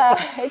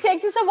 It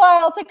takes us a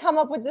while to come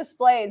up with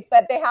displays,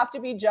 but they have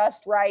to be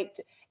just right.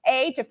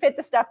 A, to fit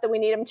the stuff that we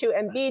need them to,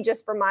 and B,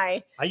 just for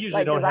my I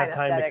usually don't have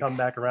time aesthetic. to come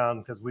back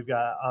around because we've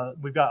got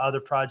other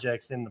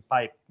projects in the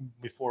pipe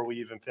before we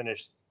even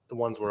finish the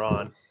ones we're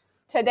on.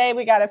 Today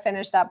we got to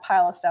finish that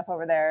pile of stuff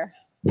over there.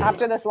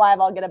 After this live,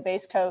 I'll get a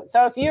base coat.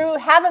 So if you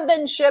haven't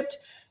been shipped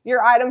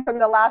your item from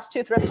the last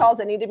 2 thrift hauls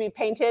that need to be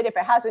painted, if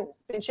it hasn't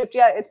been shipped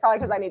yet, it's probably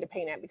because I need to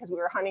paint it because we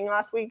were hunting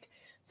last week.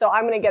 So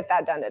I'm going to get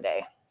that done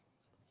today.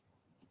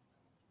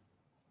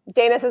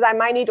 Dana says, I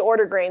might need to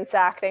order grain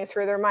sack. Thanks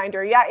for the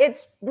reminder. Yeah,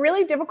 it's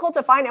really difficult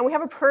to find, and we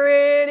have a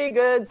pretty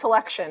good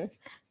selection.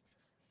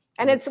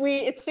 And it's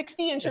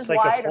 60 inches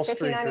wide or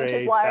 59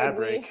 inches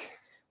wide.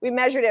 We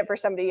measured it for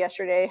somebody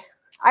yesterday.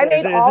 I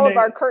made all of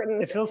our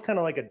curtains. It feels kind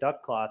of like a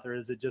duck cloth, or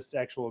is it just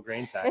actual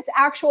grain sack? It's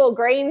actual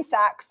grain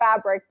sack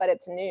fabric, but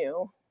it's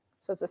new.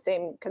 So it's the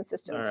same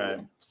consistency. All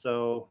right.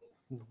 So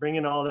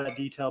bringing all that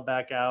detail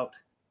back out.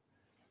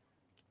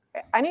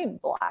 I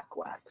need black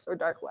wax or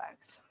dark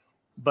wax.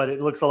 But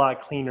it looks a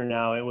lot cleaner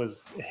now.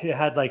 It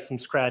had like some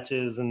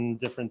scratches and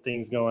different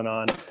things going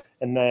on.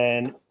 And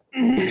then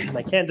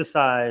I can't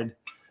decide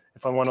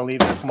if I want to leave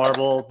this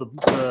marble.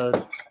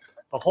 The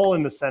hole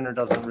in the center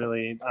doesn't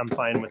really, I'm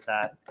fine with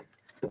that.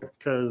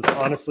 Because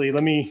honestly,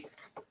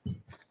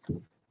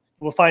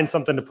 we'll find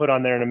something to put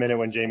on there in a minute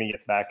when Jamie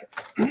gets back.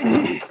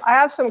 I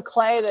have some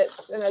clay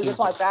that's in a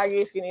Ziploc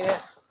baggie if you need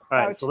it. All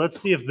right, so let's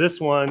see if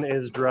this one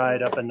is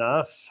dried up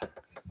enough.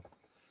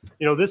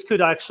 You know, this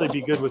could actually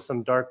be good with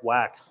some dark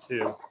wax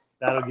too.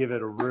 That'll give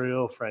it a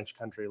real French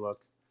country look.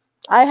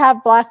 I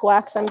have black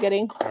wax I'm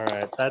getting. All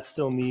right, that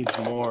still needs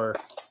more.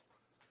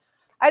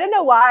 I don't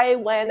know why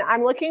when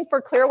I'm looking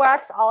for clear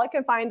wax, all I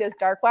can find is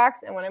dark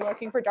wax. And when I'm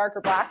looking for dark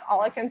or black,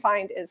 all I can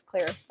find is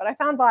clear. But I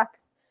found black.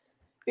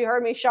 If you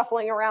heard me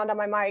shuffling around on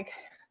my mic,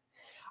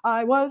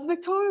 I was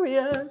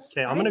victorious.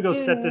 Okay, I'm going to go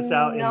set this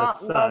out in the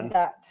sun. Love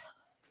that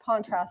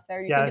contrast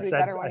there.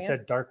 I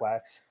said dark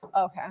wax.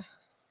 Okay.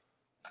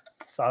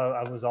 So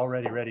I was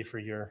already ready for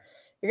your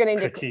You're gonna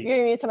critique.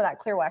 need some of that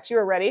clear wax. You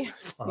were ready.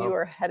 You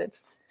were headed.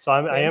 So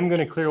I am going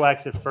to clear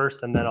wax it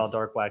first, and then I'll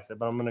dark wax it.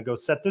 But I'm going to go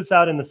set this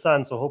out in the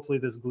sun, so hopefully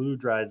this glue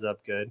dries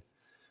up good.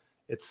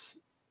 It's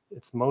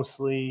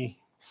mostly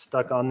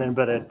stuck on there,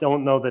 but I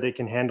don't know that it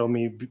can handle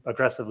me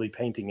aggressively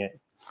painting it.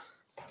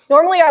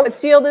 Normally, I would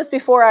seal this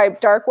before I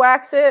dark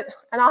wax it,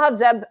 and I'll have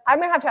Zeb. I'm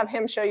going to have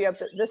him show you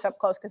this up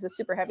close because it's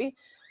super heavy.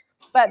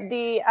 But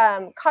the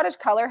Cottage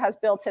Color has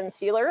built-in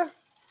sealer.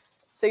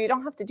 So you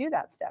don't have to do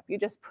that step. You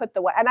just put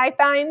the wax. And I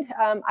find,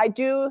 I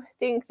do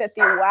think that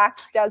the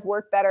wax does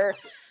work better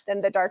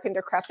than the Dark and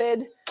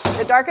Decrepit.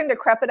 The Dark and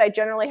Decrepit, I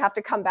generally have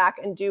to come back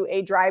and do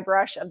a dry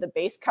brush of the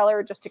base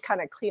color just to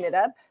kind of clean it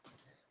up.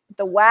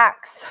 The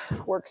wax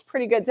works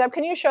pretty good. Zeb,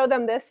 can you show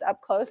them this up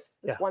close?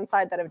 This one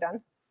side that I've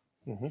done.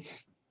 Mm-hmm.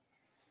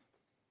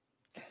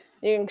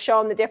 You can show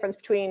them the difference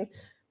between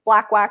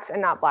black wax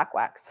and not black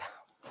wax.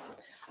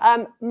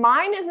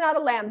 Mine is not a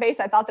lamp base.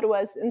 I thought that it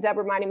was, and Zeb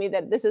reminded me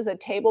that this is a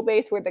table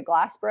base where the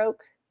glass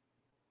broke.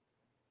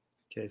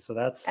 Okay, so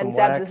that's some and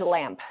Zeb's wax. is a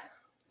lamp.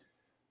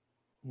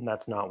 And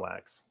that's not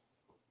wax.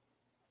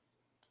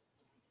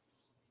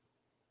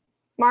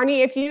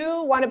 Marnie, if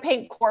you want to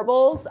paint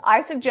corbels,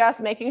 I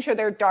suggest making sure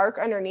they're dark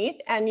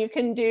underneath, and you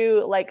can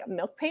do like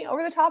milk paint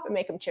over the top and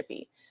make them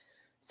chippy.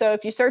 So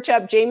if you search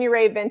up Jamie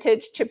Ray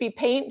Vintage Chippy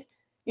Paint,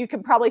 you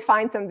can probably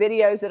find some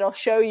videos that'll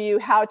show you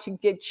how to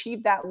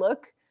achieve that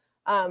look.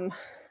 I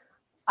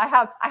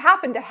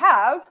happen to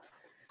have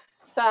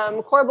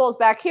some corbels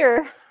back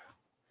here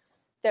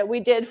that we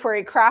did for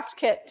a craft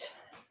kit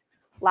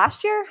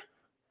last year.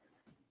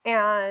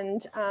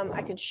 And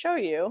I can show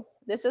you.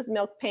 This is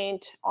milk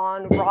paint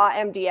on raw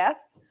MDF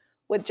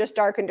with just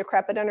dark and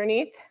decrepit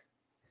underneath.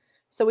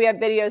 So we have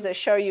videos that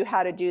show you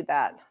how to do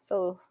that.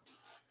 So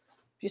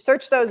if you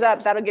search those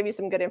up, that'll give you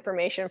some good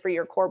information for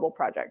your corbel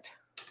project.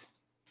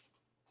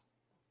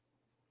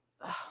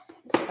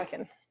 Let's see if I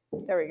can.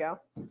 There we go.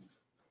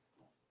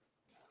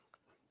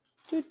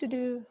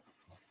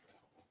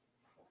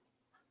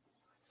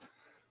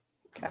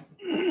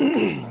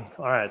 Okay.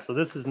 All right. So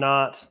this is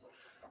not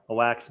a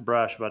wax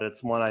brush, but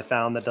it's one I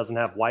found that doesn't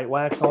have white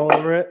wax all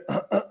over it.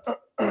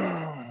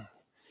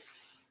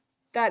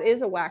 That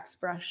is a wax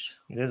brush.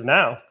 It is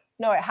now.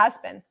 No, it has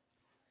been.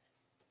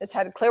 It's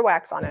had clear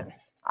wax on it.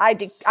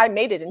 I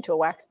made it into a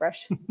wax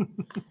brush.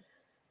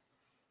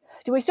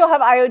 Do we still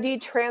have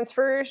IOD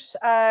transfers?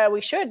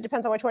 We should.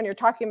 Depends on which one you're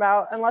talking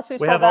about. Unless we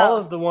have all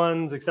of the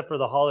ones except for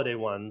the holiday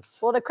ones.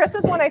 Well, the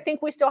Christmas one, I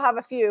think we still have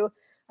a few,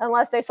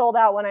 unless they sold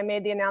out when I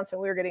made the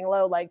announcement we were getting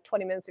low like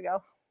 20 minutes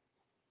ago.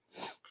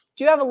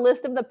 Do you have a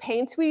list of the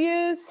paints we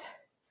use?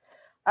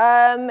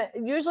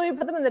 Usually we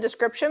put them in the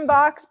description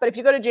box, but if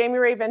you go to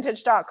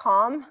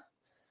JamieRayVintage.com,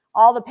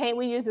 all the paint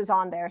we use is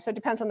on there. So it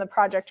depends on the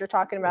project you're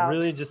talking about. It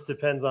really just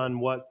depends on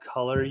what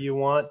color you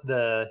want.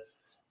 The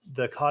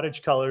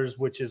cottage colors,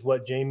 which is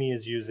what Jamie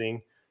is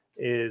using,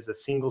 is a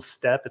single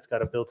step. It's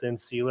got a built-in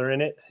sealer in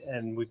it,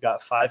 and we've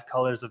got 5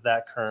 colors of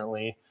that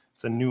currently.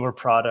 It's a newer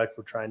product.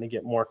 We're trying to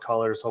get more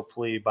colors,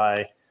 hopefully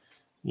by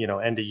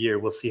end of year.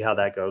 We'll see how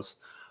that goes.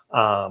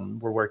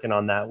 We're working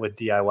on that with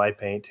DIY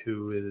Paint,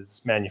 who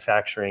is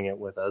manufacturing it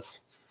with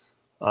us.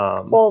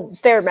 Well,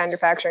 they're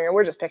manufacturing it.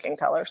 We're just picking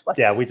colors.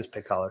 Yeah, we just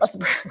pick colors.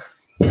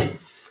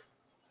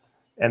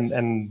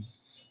 And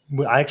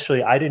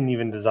I didn't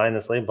even design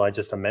this label. I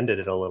just amended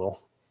it a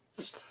little.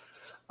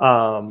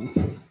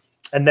 And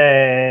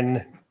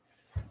then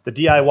the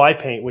DIY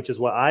paint, which is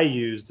what I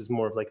used, is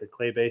more of like a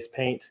clay-based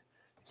paint.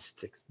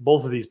 Sticks.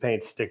 Both of these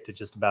paints stick to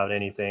just about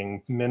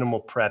anything. Minimal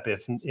prep,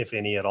 if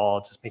any at all.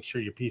 Just make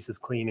sure your piece is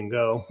clean and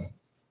go.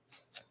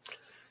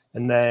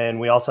 And then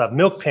we also have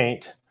milk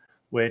paint,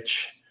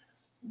 which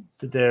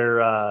that's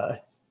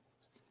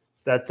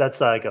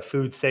like a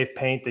food safe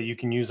paint that you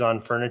can use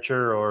on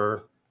furniture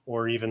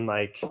or even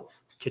like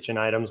kitchen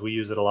items. We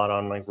use it a lot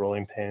on like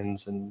rolling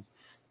pins and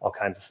all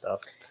kinds of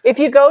stuff. If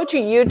you go to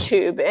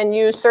YouTube and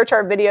you search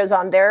our videos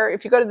on there,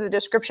 if you go to the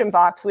description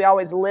box, we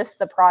always list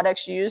the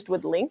products used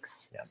with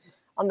links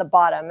on the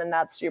bottom, and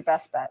that's your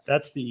best bet.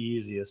 That's the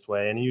easiest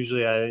way. And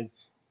usually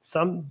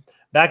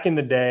back in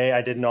the day,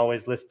 I didn't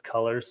always list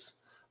colors,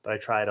 but I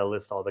try to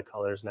list all the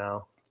colors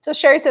now. So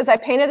Sherry says, I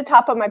painted the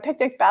top of my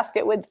picnic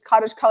basket with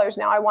cottage colors.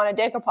 Now I want a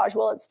decoupage.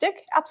 Will it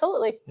stick?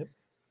 Absolutely. Yep.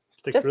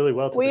 Sticks really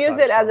well. We use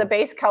it as a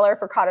base color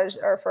for cottage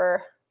or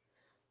for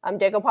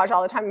decoupage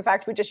all the time. In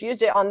fact, we just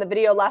used it on the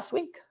video last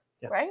week,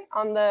 right?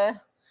 On the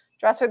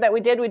dresser that we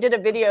did a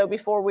video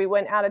before we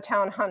went out of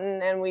town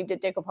hunting, and we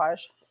did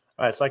decoupage.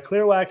 All right, so I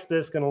clear wax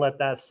this, going to let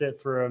that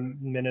sit for a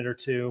minute or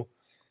two,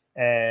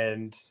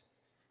 and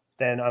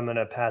then I'm going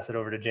to pass it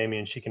over to Jamie,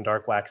 and she can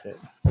dark wax it.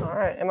 All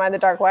right, am I the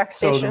dark wax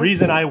station? So the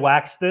reason I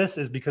waxed this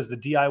is because the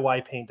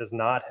DIY paint does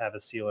not have a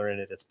sealer in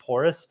it. It's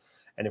porous,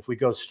 and if we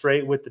go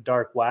straight with the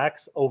dark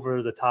wax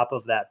over the top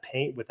of that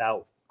paint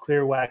without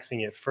clear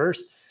waxing it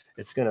first,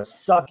 it's going to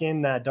suck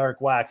in that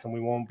dark wax, and we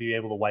won't be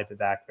able to wipe it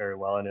back very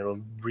well, and it'll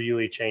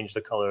really change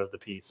the color of the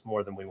piece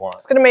more than we want.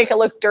 It's going to make it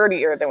look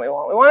dirtier than we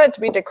want. We want it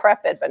to be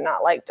decrepit, but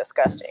not like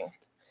disgusting.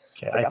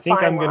 Okay, like I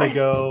think I'm going to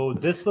go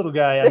this little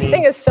guy. This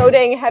thing is so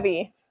dang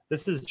heavy.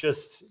 This is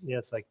just,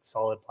 it's like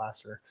solid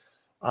plaster.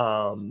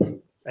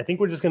 I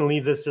think we're just going to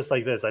leave this just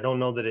like this. I don't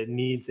know that it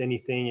needs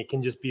anything. It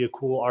can just be a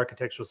cool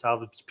architectural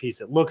salvage piece.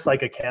 It looks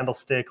like a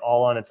candlestick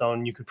all on its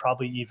own. You could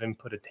probably even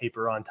put a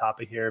taper on top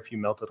of here if you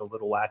melted a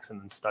little wax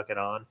and then stuck it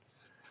on.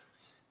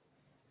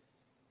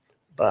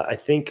 But I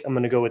think I'm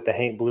going to go with the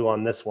Haint Blue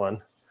on this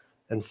one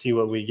and see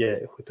what we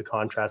get with the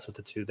contrast with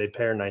the two. They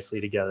pair nicely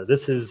together.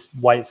 This is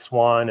White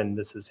Swan and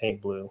this is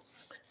Haint Blue.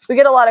 We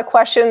get a lot of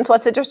questions.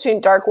 What's the difference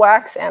between dark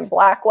wax and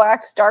black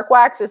wax? Dark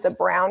wax is a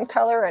brown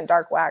color and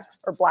dark wax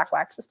or black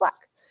wax is black.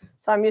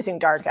 So I'm using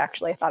dark,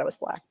 actually. I thought it was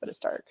black, but it's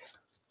dark.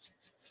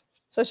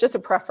 So it's just a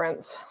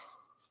preference.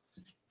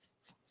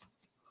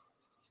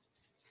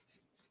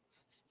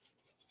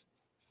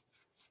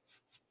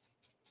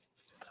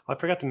 I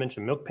forgot to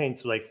mention milk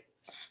paint's like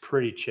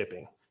pretty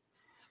chipping.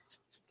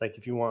 Like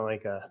if you want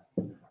like a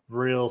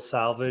real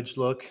salvage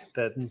look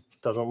that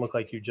doesn't look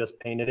like you just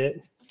painted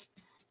it,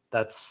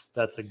 that's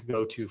a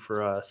go-to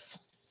for us.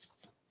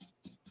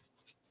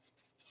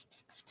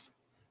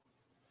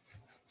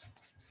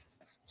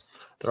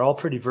 They're all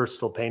pretty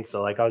versatile paints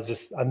though. Like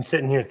I'm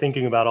sitting here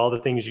thinking about all the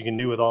things you can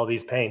do with all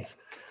these paints.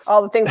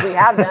 All the things we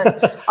have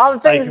done. All the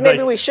things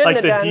maybe we shouldn't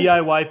have done. Like the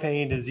DIY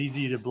paint is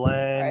easy to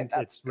blend.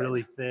 Right, it's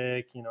really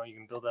thick. You know, you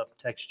can build up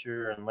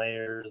texture and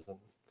layers. And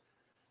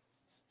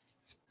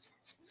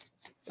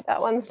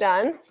that one's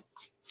done.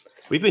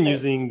 We've been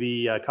using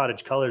the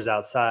cottage colors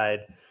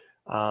outside.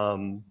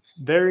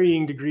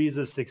 Varying degrees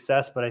of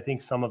success, but I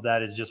think some of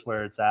that is just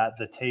where it's at.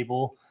 The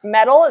table.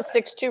 Metal, it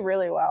sticks to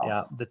really well.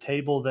 Yeah, the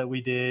table that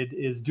we did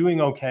is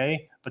doing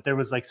okay, but there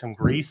was like some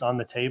grease on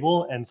the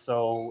table, and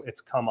so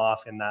it's come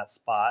off in that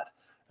spot.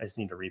 I just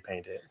need to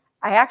repaint it.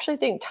 I actually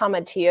think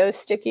tomatillo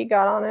sticky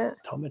got on it.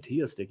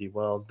 Tomatillo sticky.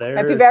 Well,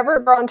 if you've ever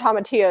grown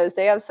tomatillos,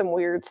 they have some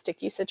weird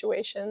sticky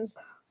situations.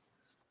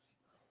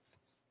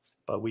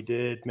 But we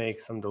did make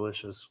some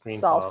delicious green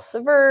sauce.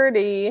 Salsa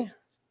verde.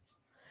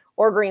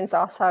 Or green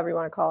sauce, however you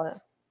want to call it.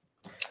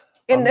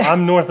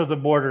 I'm north of the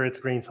border. It's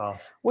green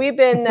sauce. We've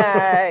been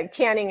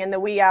canning in the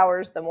wee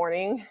hours of the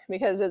morning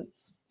because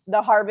it's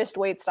the harvest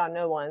waits on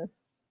no one.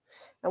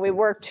 And we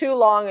work too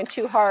long and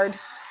too hard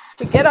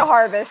to get a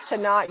harvest to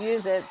not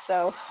use it.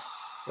 So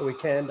we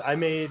canned. I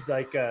made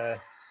like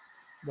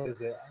what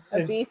is it?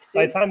 A beef soup.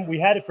 By the time we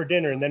had it for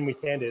dinner and then we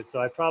canned it.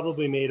 So I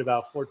probably made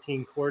about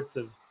 14 quarts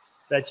of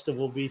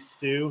vegetable beef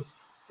stew,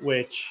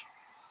 which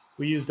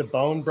we used a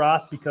bone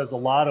broth because a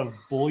lot of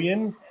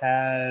bouillon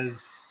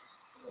has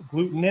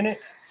gluten in it.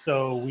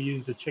 So we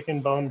used a chicken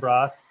bone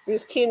broth. We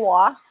used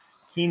quinoa.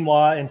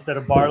 Quinoa instead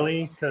of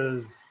barley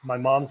because my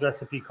mom's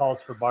recipe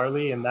calls for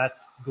barley and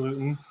that's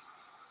gluten.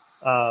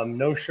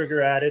 No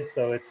sugar added.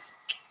 So it's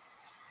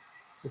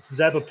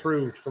Zeb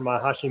approved for my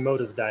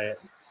Hashimoto's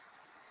diet.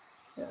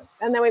 Yeah.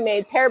 And then we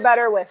made pear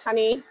butter with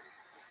honey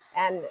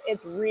and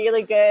it's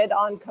really good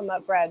on come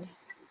up bread.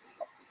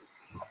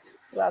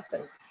 So that's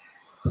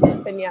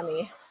been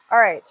yummy. All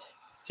right.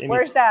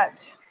 Where's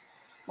that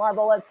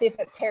marble? Let's see if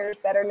it pairs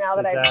better now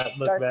that I've darkened.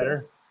 Does that look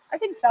better? I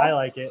think so. I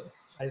like it.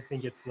 I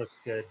think it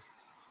looks good.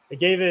 I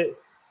gave it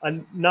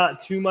not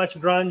too much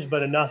grunge,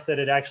 but enough that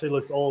it actually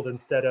looks old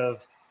instead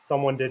of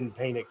someone didn't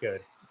paint it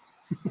good.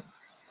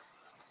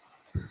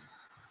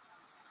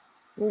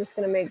 I'm just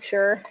going to make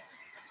sure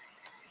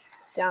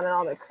it's down in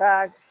all the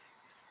cracks.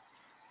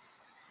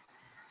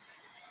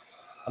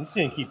 I'm just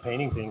going to keep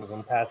painting things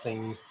and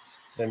passing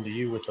them to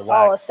you with the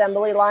wax. Oh,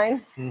 assembly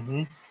line.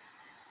 Mm-hmm.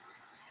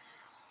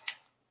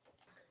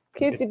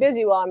 Keeps you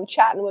busy while I'm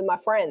chatting with my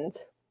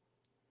friends.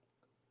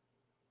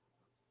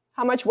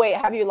 How much weight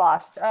have you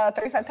lost?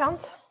 35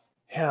 pounds?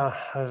 Yeah.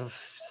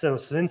 So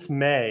since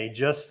May,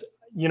 just,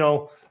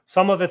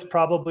 some of it's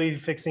probably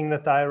fixing the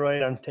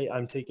thyroid. I'm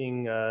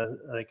taking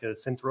like a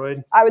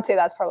Synthroid. I would say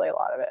that's probably a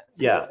lot of it.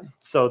 Yeah.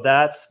 So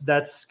that's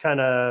kind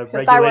of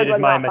regulated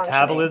my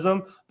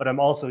metabolism, but I'm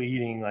also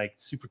eating like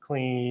super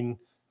clean.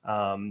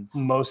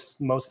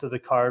 Most of the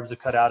carbs are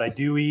cut out. I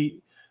do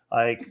eat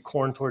like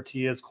corn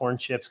tortillas, corn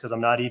chips, because I'm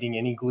not eating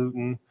any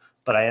gluten,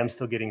 but I am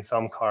still getting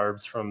some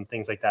carbs from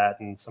things like that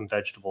and some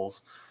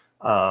vegetables.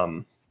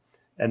 And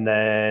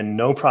then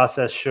no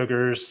processed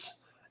sugars.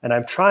 And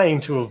I'm trying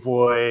to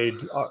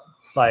avoid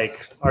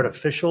like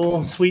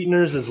artificial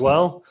sweeteners as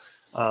well.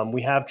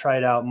 We have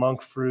tried out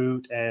monk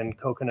fruit and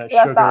coconut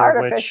sugar, the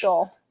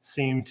artificial. Which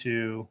seem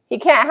to. He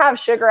can't have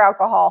sugar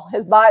alcohol.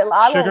 His body.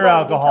 Sugar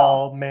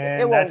alcohol,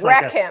 man. It will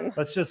wreck him.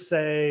 Let's just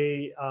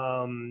say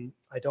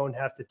I don't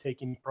have to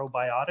take any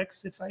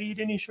probiotics if I eat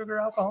any sugar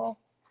alcohol.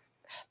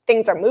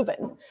 Things are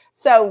moving.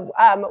 So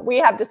we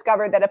have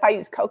discovered that if I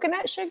use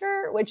coconut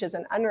sugar, which is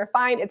an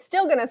unrefined, it's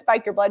still going to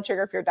spike your blood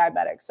sugar if you're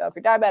diabetic. So if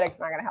you're diabetic, it's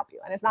not going to help you.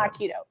 And it's not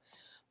keto.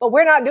 But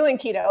we're not doing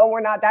keto.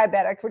 We're not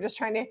diabetic. We're just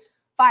trying to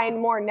find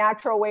more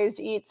natural ways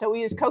to eat. So we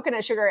use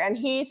coconut sugar, and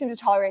he seems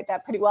to tolerate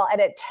that pretty well. And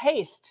it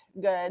tastes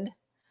good.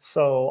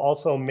 So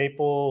also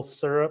maple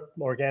syrup,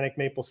 organic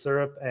maple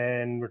syrup.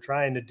 And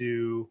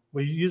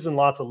we're using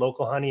lots of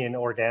local honey and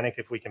organic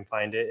if we can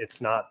find it. It's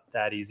not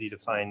that easy to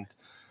find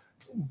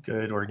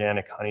good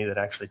organic honey that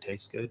actually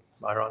tastes good,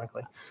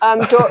 ironically.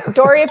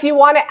 Dory, if you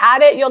want to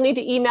add it, you'll need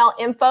to email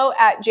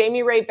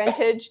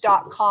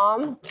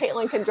info@jamierayvintage.com.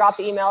 Caitlin can drop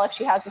the email if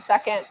she has a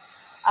second,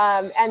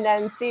 and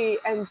then see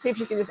if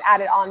you can just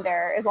add it on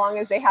there as long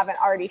as they haven't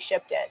already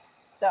shipped it.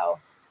 So,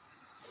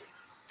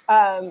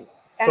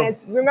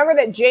 it's remember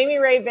that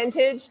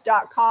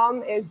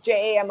jamierayvintage.com is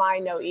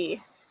JAMI no E,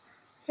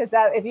 because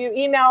that if you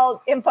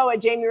email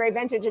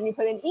info@jamierayvintage and you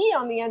put an E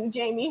on the end of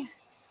Jamie,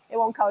 it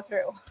won't go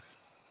through.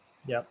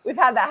 Yep. We've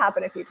had that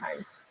happen a few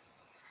times.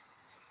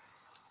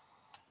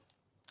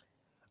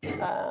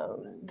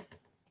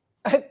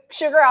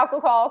 Sugar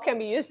alcohol can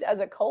be used as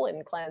a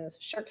colon cleanse.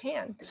 Sure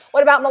can.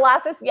 What about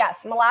molasses?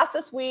 Yes,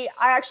 molasses.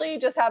 I actually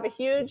just have a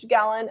huge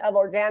gallon of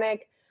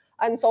organic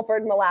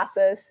unsulfured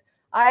molasses.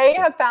 I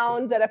have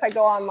found that if I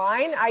go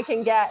online, I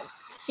can get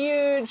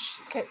huge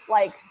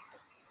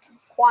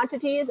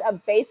quantities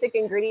of basic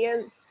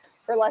ingredients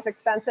for less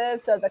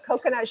expensive. So the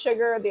coconut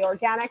sugar, the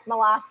organic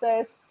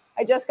molasses.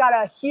 I just got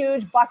a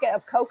huge bucket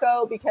of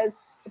cocoa because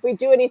if we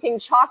do anything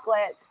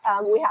chocolate,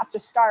 we have to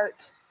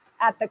start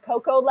at the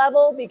cocoa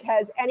level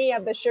because any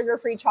of the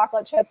sugar-free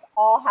chocolate chips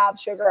all have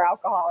sugar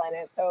alcohol in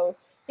it. So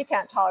he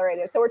can't tolerate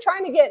it. So we're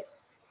trying to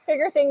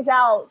figure things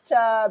out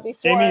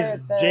before Jamie's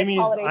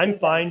holiday I'm season.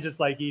 fine just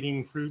like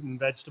eating fruit and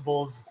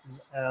vegetables.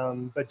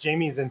 But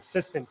Jamie's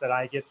insistent that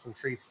I get some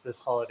treats this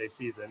holiday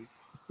season.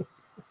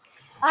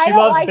 I She don't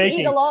loves like baking.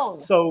 to eat alone.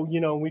 So, you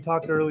know, we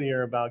talked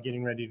earlier about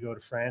getting ready to go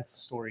to France.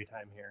 Story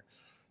time here.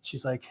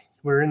 She's like,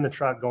 we're in the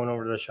truck going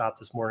over to the shop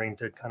this morning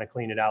to kind of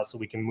clean it out so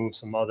we can move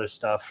some other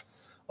stuff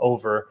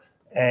over.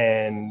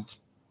 And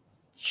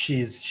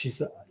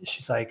she's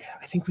like,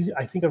 I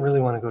think I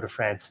really want to go to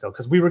France still,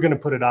 because we were going to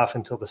put it off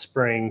until the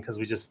spring because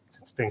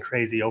it's been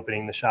crazy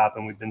opening the shop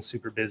and we've been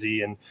super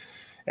busy and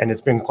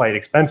it's been quite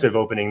expensive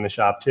opening the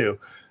shop too.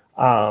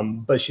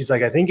 But she's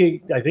like, I think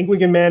we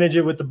can manage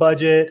it with the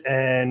budget,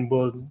 and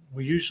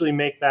we usually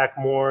make back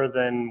more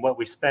than what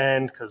we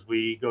spend because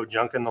we go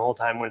junking the whole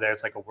time we're there.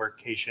 It's like a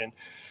workcation.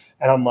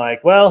 And I'm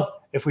like,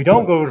 well, if we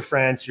don't go to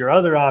France, your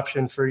other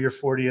option for your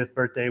 40th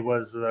birthday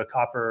was the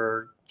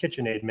copper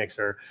KitchenAid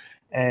mixer.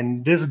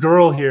 And this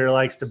girl here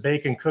likes to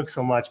bake and cook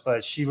so much,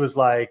 but she was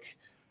like,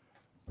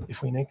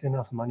 if we make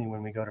enough money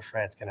when we go to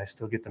France, can I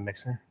still get the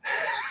mixer?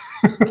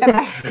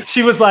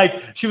 She was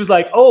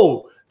like,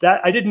 oh, that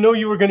I didn't know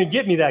you were going to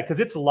get me that, because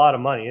it's a lot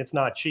of money. It's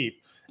not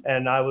cheap.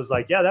 And I was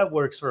like, yeah, that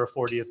works for a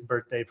 40th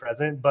birthday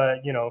present.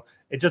 But, you know,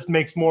 it just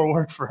makes more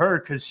work for her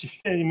because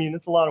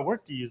it's a lot of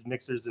work to use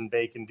mixers and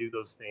bake and do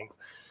those things.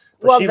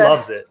 But she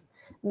loves it.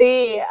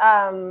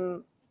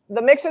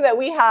 The mixer that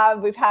we've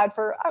had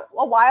for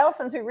a while,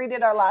 since we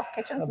redid our last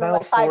kitchens. About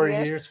like 5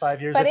 years.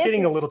 But it's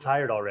getting a little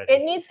tired already.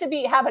 It needs to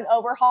have an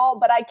overhaul,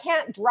 but I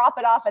can't drop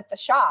it off at the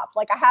shop.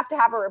 Like, I have to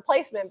have a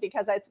replacement,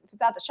 because if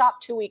it's at the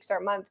shop 2 weeks or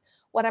a month,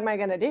 what am I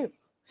going to do?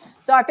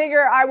 So I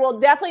figure I will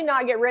definitely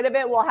not get rid of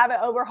it. We'll have it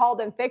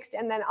overhauled and fixed,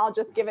 and then I'll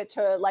just give it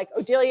to, like,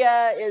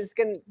 Odelia is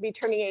going to be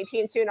turning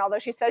 18 soon, although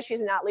she says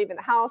she's not leaving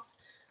the house.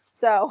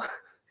 So,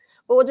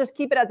 but we'll just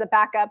keep it as a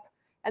backup,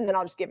 and then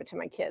I'll just give it to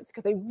my kids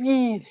because they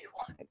really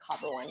want a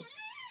copper one.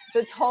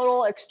 It's a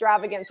total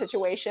extravagant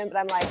situation, but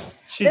I'm like,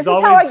 this is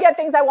how I get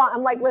things I want.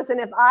 I'm like, listen,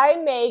 if I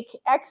make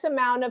X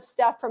amount of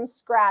stuff from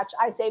scratch,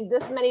 I save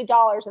this many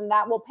dollars, and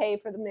that will pay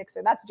for the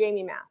mixer. That's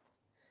Jamie math.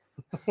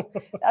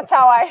 That's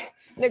how I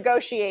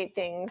negotiate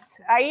things.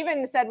 I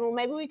even said, well,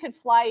 maybe we could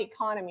fly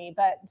economy,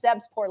 but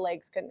Zeb's poor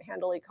legs couldn't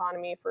handle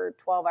economy for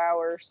 12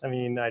 hours. I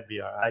mean, I'd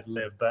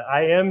live, but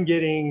I am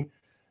getting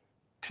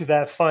to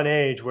that fun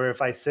age where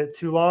if I sit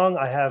too long,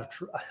 I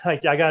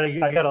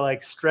gotta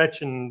like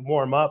stretch and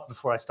warm up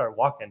before I start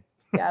walking.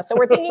 Yeah, so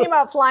we're thinking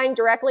about flying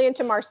directly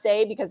into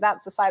Marseille, because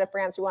that's the side of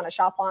France we want to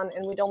shop on,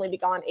 and we'd only be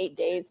gone 8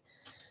 days,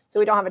 so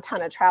we don't have a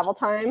ton of travel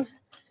time.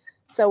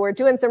 So we're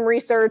doing some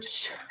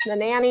research. The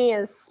nanny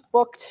is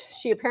booked.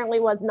 She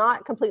apparently was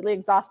not completely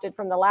exhausted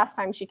from the last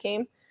time she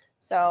came.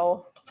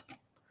 So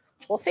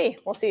we'll see.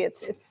 We'll see. I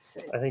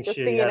think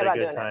she had a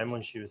good time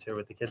when she was here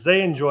with the kids.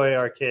 They enjoy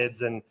our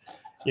kids, and,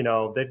 you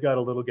know, they've got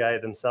a little guy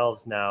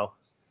themselves now.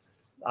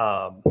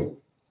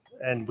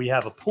 And we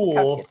have a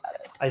pool.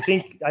 I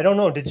don't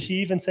know. Did she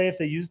even say if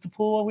they used the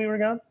pool while we were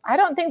gone? I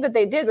don't think that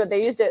they did, but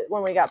they used it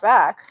when we got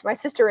back. My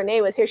sister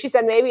Renee was here. She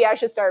said, maybe I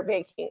should start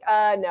baking.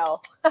 No.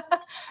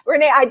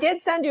 Renee, I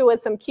did send you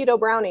with some keto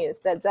brownies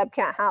that Zeb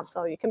can't have,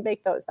 so you can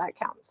bake those. That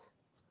counts.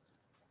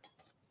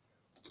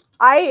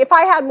 If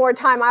I had more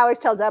time, I always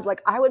tell Zeb,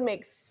 like, I would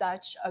make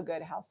such a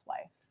good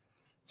housewife.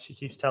 She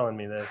keeps telling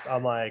me this.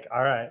 I'm like,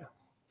 all right,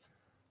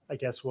 I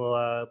guess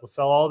we'll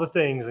sell all the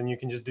things and you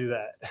can just do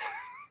that.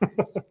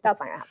 That's not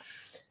gonna happen.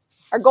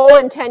 Our goal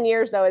in 10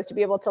 years, though, is to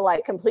be able to,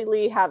 like,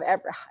 completely have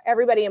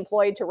everybody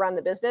employed to run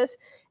the business.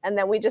 And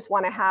then we just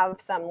want to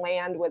have some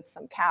land with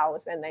some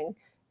cows and then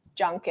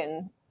junk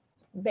and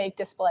bake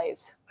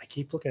displays. I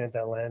keep looking at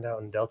that land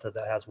out in Delta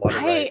that has water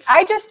rights.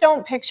 I just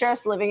don't picture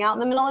us living out in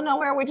the middle of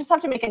nowhere. We just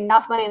have to make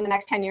enough money in the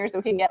next 10 years that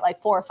we can get like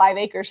 4 or 5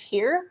 acres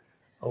here.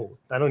 Oh,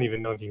 I don't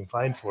even know if you can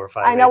find 4 or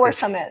 5 acres. I know where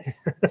some is.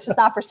 It's just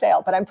not for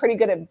sale, but I'm pretty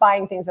good at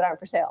buying things that aren't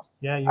for sale.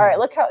 Yeah. All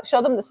right,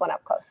 show them this one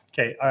up close.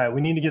 Okay. All right.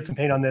 We need to get some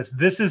paint on this.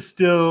 This is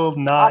still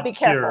not cured.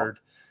 Careful.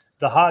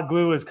 The hot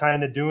glue is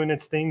kind of doing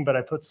its thing, but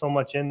I put so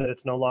much in that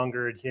it's no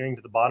longer adhering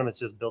to the bottom. It's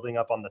just building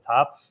up on the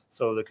top.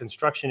 So the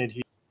construction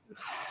adhesion,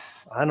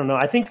 I don't know.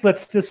 I think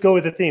let's just go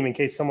with the theme in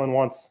case someone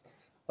wants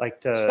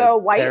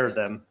to pair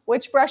them.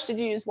 Which brush did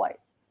you use? White.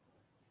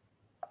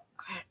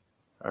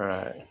 All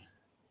right.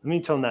 Let me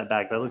tone that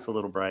back. That looks a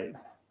little bright.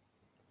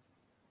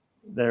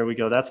 There we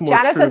go. That's more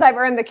Jana says I've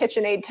earned the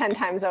KitchenAid 10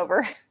 times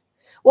over.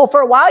 Well, for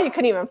a while, you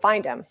couldn't even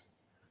find him.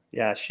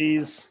 Yeah,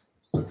 she's...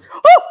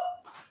 Oh!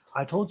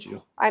 I told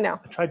you. I know.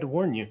 I tried to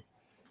warn you.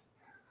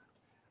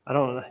 I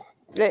don't know.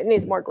 It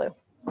needs more glue.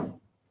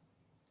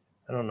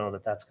 I don't know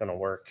that that's going to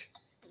work.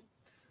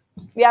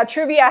 Yeah,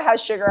 Truvia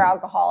has sugar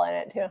alcohol in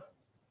it, too.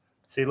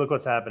 See, look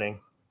what's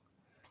happening.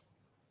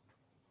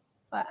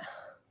 What?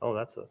 Oh,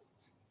 that's a...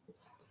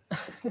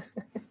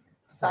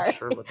 Sorry,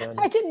 sure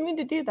I didn't mean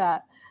to do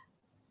that.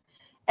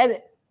 And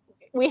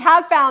we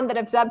have found that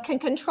if Zeb can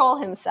control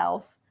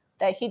himself,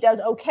 that he does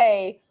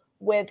okay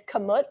with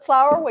kamut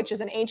flour, which is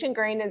an ancient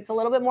grain. It's a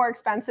little bit more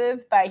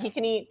expensive, but he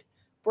can eat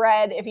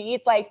bread if he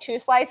eats like 2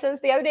 slices.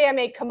 The other day I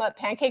made kamut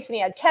pancakes and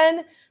he had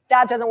 10.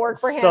 That doesn't work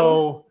for him.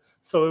 So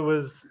it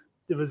was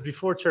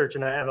before church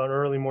and I have an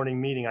early morning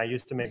meeting. I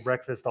used to make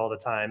breakfast all the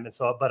time. And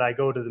but I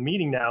go to the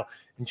meeting now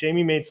and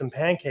Jamie made some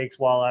pancakes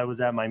while I was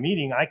at my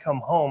meeting. I come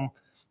home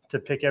to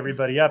pick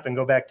everybody up and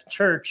go back to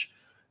church.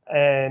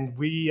 And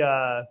we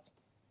were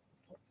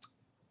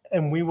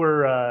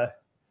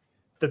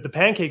the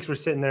pancakes were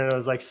sitting there, and there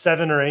was like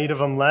 7 or 8 of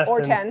them left,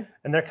 or 10,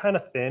 and they're kind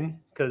of thin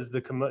because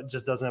the kamut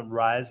just doesn't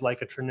rise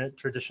like a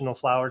traditional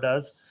flour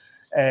does.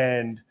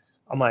 And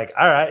I'm like,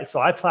 all right,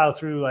 so I plow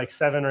through like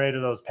 7 or 8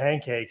 of those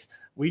pancakes.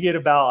 We get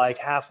about like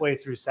halfway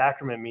through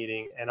sacrament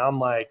meeting, and I'm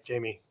like,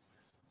 Jamie,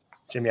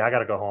 I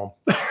gotta go home.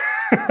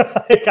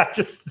 Like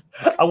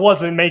I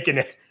wasn't making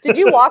it. Did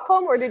you walk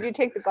home or did you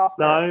take the golf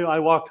cart? No, I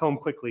walked home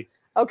quickly.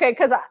 Okay,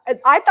 because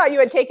I thought you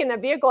had taken a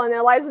vehicle, and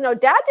Eliza, no,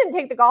 Dad didn't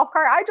take the golf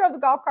cart. I drove the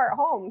golf cart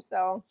home,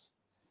 so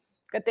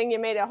good thing you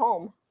made it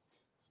home.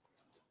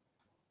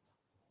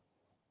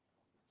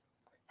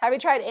 Have you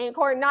tried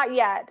Acorn? Not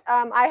yet.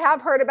 I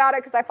have heard about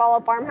it because I follow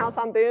Farmhouse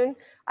on Boone.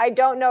 I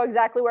don't know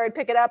exactly where I'd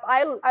pick it up.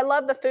 I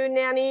love the Food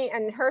Nanny,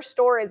 and her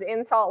store is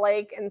in Salt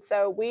Lake, and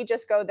so we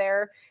just go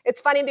there.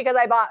 It's funny because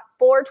I bought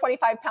 4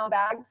 25-pound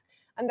bags,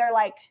 and they're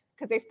like,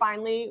 because they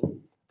finally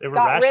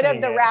got rid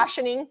of the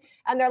rationing,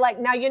 and they're like,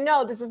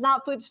 now this is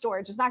not food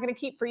storage. It's not going to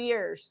keep for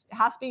years. It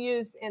has to be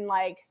used in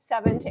like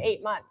 7 to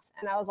 8 months.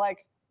 And I was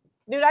like,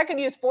 dude, I could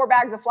use 4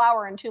 bags of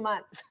flour in 2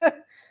 months.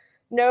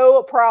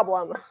 No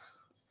problem.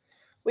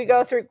 We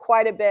go through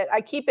quite a bit. I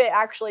keep it,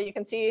 actually, you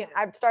can see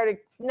I've started,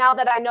 now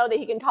that I know that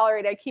he can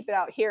tolerate it, I keep it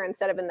out here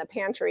instead of in the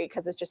pantry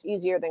because it's just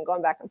easier than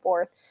going back and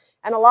forth.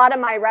 And a lot of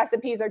my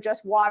recipes are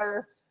just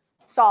water,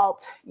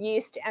 salt,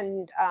 yeast,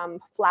 and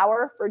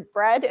flour for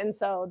bread. And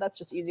so that's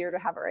just easier to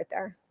have it right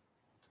there.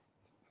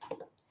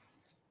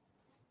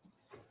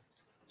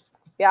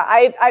 Yeah,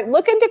 I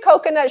look into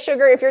coconut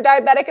sugar. If you're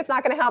diabetic, it's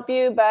not going to help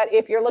you. But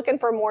if you're looking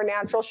for more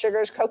natural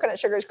sugars, coconut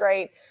sugar is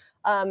great.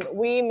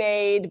 We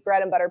made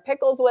bread and butter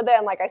pickles with it.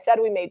 And like I said,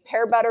 we made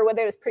pear butter with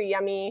it. It was pretty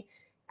yummy.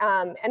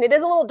 And it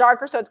is a little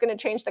darker, so it's going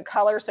to change the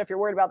color. So if you're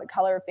worried about the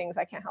color of things,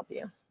 I can't help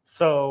you.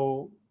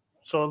 So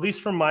at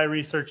least from my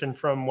research and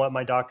from what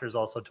my doctors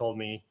also told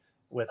me,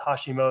 with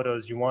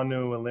Hashimoto's, you want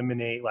to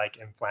eliminate like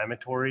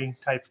inflammatory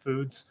type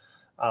foods.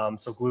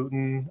 So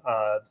gluten,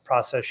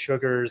 processed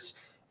sugars,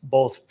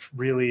 both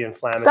really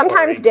inflammatory.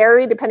 Sometimes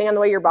dairy, depending on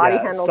the way your body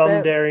handles it.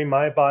 Some dairy.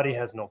 My body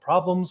has no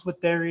problems with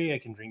dairy. I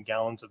can drink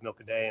gallons of milk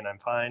a day and I'm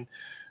fine.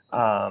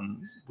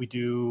 We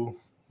do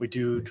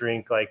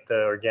drink like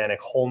the organic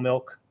whole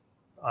milk.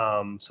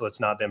 So it's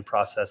not been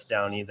processed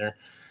down either.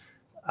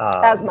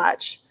 As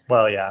much.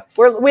 Well, yeah.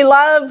 We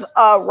love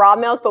raw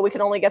milk, but we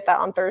can only get that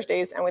on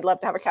Thursdays, and we'd love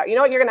to have a cow. You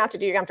know what you're going to have to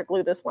do? You're going to have to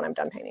glue this when I'm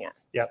done painting it.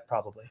 Yep,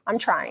 probably. I'm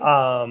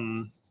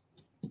trying.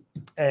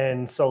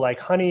 And so like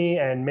honey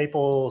and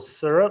maple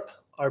syrup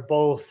are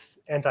both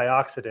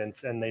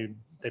antioxidants, and they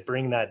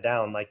bring that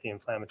down, like the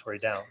inflammatory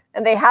down.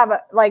 And they have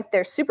like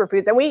their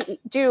superfoods, and we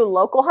do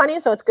local honey,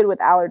 so it's good with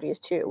allergies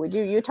too. We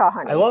do Utah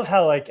honey. I love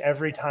how like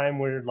every time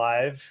we're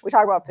live, we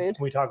talk about food.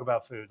 We talk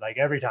about food like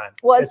every time.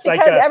 Well, it's because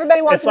like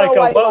everybody wants to know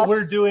what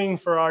we're doing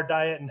for our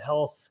diet and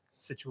health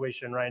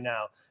situation right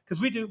now, because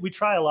we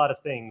try a lot of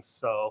things.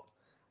 So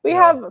we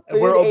have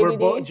food we're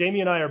both, Jamie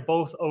and I are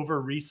both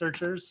over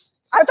researchers.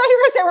 I thought you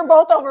were going to say we're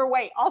both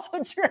overweight.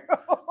 Also true.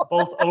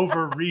 Both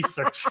over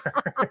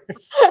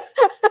researchers.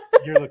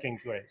 You're looking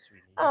great,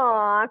 sweetie.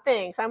 Aw,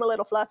 thanks. I'm a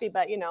little fluffy,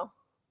 but you know,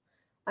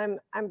 I'm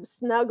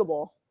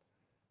snuggable.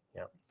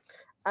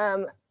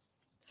 Yeah.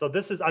 So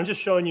this is, I'm just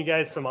showing you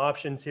guys some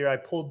options here. I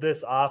pulled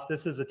this off.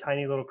 This is a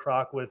tiny little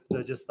crock with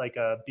just like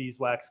a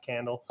beeswax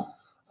candle.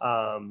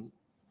 And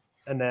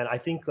then I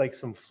think like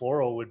some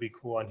floral would be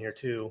cool on here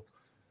too.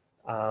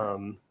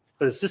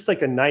 But it's just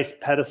like a nice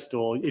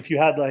pedestal. If you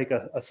had like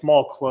a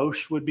small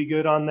cloche would be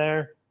good on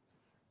there.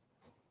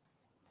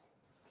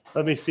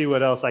 Let me see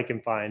what else I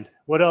can find.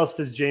 What else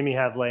does Jamie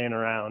have laying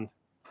around?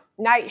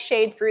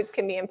 Nightshade fruits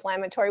can be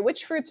inflammatory.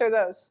 Which fruits are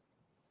those?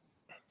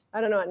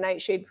 I don't know what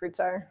nightshade fruits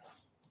are.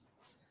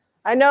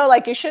 I know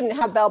like you shouldn't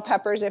have bell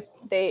peppers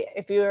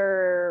if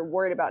you're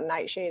worried about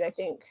nightshade, I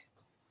think.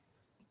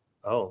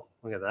 Oh,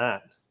 look at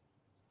that.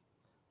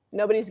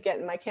 Nobody's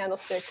getting my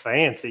candlestick.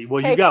 Fancy.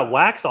 Well, you got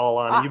wax all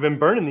on it. You've been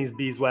burning these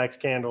beeswax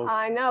candles.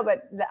 I know,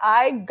 but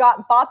I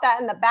bought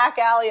that in the back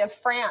alley of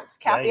France.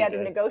 Kathy had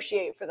to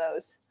negotiate for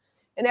those.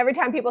 And every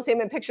time people see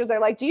them in pictures, they're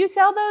like, do you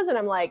sell those? And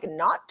I'm like,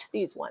 not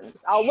these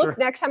ones. I'll look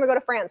next time I go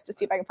to France to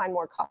see if I can find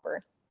more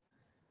copper.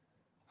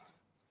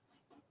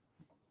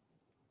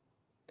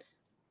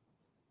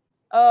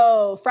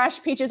 Oh,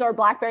 fresh peaches or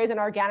blackberries and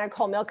organic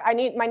whole milk.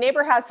 My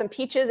neighbor has some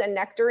peaches and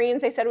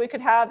nectarines they said we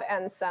could have,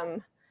 and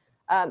some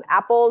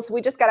apples. We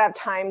just got to have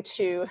time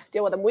to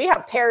deal with them. We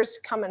have pears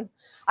coming.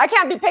 I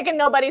can't be picking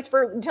nobody's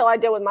fruit until I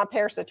deal with my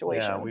pear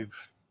situation. Yeah,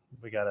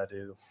 we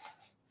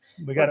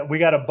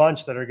got a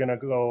bunch that are going to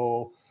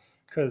go,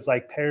 because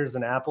like pears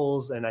and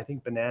apples, and I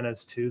think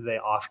bananas too, they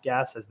off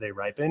gas as they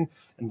ripen,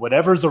 and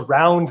whatever's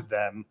around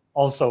them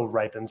also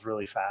ripens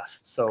really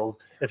fast. So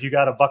if you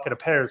got a bucket of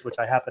pears, which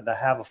I happen to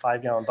have a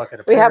 5-gallon bucket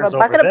of pears, we have a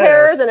bucket of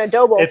pears and a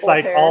dough bowl. It's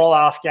like all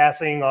off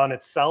gassing on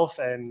itself,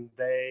 and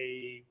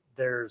they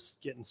theirs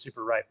getting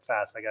super ripe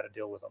fast. I got to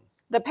deal with them.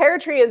 The pear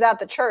tree is at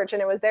the church,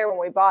 and it was there when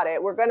we bought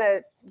it. We're going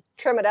to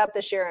trim it up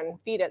this year and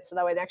feed it, so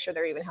that way next year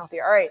they're even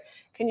healthier. All right,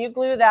 can you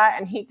glue that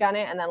and heat gun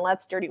it, and then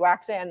let's dirty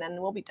wax it, and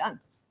then we'll be done.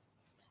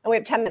 And we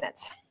have 10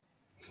 minutes.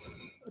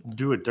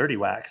 Do a dirty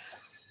wax.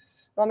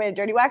 Want me to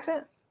dirty wax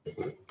it?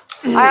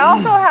 I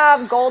also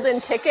have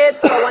golden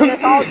tickets, so when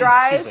this all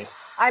dries,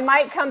 I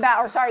might come back,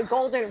 or sorry,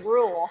 golden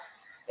rule.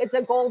 It's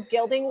a gold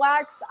gilding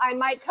wax. I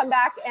might come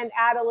back and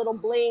add a little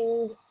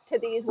bling to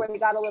these where they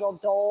got a little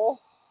dole.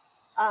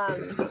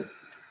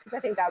 I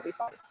think that would be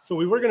fun. So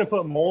we were going to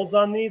put molds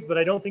on these, but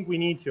I don't think we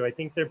need to. I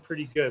think they're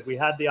pretty good. We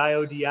had the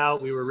IOD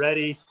out. We were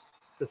ready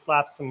to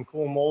slap some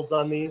cool molds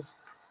on these.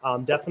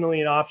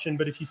 Definitely an option.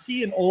 But if you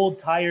see an old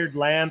tired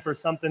lamp or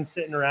something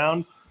sitting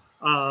around,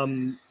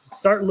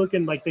 start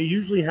looking. Like they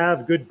usually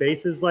have good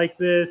bases like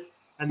this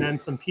and then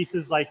some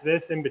pieces like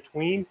this in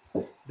between.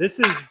 This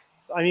is,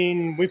 I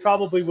mean, we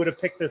probably would have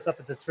picked this up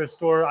at the thrift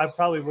store. I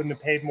probably wouldn't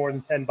have paid more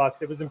than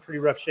 $10. It was in pretty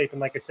rough shape.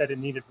 And like I said, it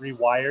needed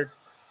rewired.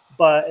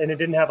 And it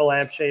didn't have a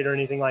lampshade or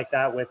anything like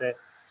that with it.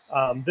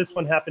 This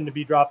one happened to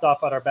be dropped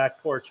off at our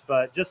back porch,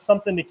 but just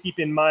something to keep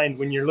in mind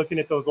when you're looking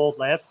at those old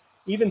lamps,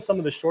 even some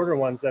of the shorter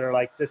ones that are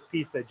like this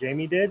piece that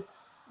Jamie did,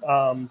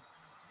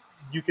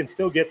 you can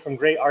still get some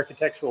great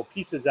architectural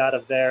pieces out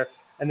of there,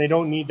 and they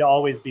don't need to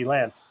always be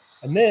lamps.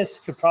 And this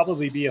could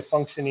probably be a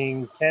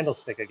functioning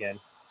candlestick again.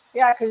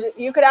 Yeah, because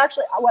you could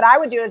actually, what I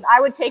would do is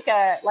I would take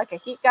a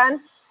heat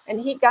gun and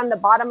heat gun the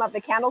bottom of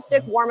the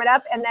candlestick, warm it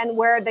up, and then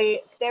where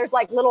there's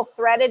like little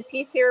threaded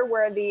piece here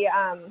where the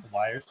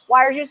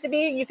wires used to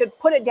be, you could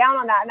put it down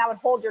on that, and that would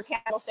hold your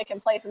candlestick in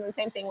place. And then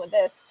same thing with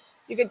this.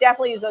 You could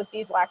definitely use those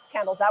beeswax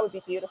candles. That would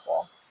be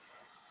beautiful.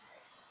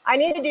 I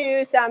need to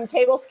do some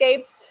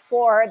tablescapes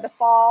for the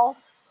fall.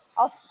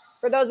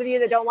 For those of you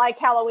that don't like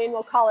Halloween,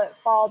 we'll call it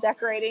fall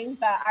decorating,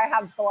 but I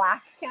have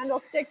black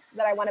candlesticks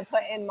that I want to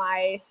put in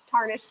my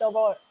tarnished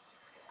silver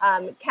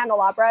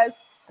candelabras.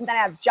 And then I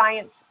have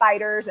giant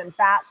spiders and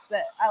bats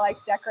that I like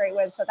to decorate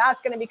with. So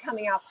that's going to be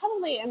coming out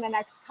probably in the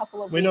next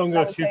couple of weeks. We don't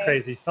go too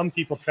crazy. Some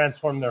people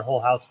transform their whole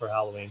house for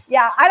Halloween.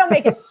 Yeah, I don't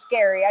make it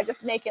scary. I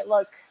just make it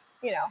look,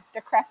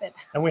 decrepit.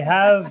 And we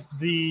have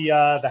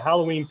the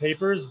Halloween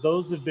papers.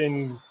 Those have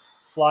been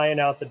flying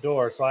out the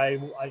door. So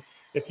I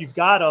if you've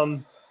got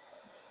them,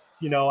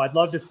 I'd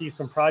love to see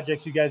some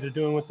projects you guys are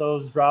doing with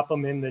those. Drop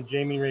them in the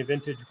Jamie Ray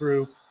Vintage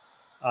group.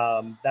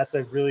 That's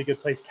a really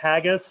good place.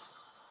 Tag us.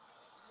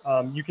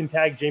 You can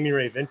tag Jamie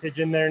Ray Vintage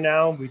in there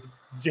now.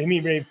 Jamie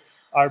Ray,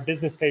 our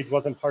business page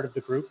wasn't part of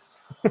the group.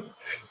 I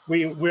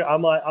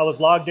was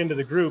logged into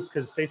the group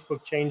because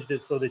Facebook changed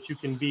it so that you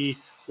can be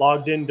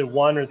logged into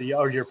one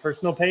or your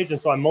personal page, and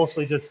so I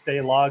mostly just stay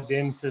logged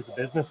into the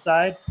business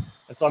side,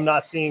 and so I'm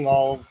not seeing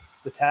all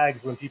the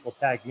tags when people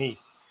tag me.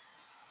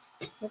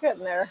 We're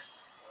getting there.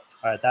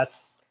 All right,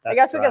 that's I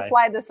guess dry. We can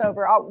slide this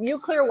over.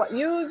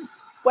 You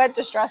wet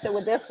distress it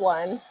with this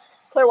one.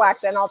 Clear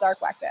wax it, and I'll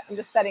dark wax it. I'm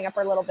just setting up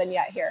our little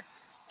vignette here.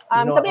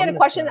 Somebody had a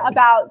question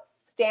about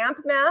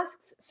stamp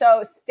masks.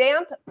 So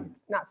stamp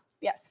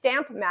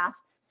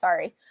masks,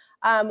 sorry.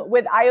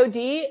 With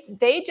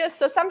IOD,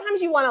 so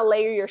sometimes you want to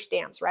layer your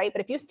stamps, right?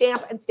 But if you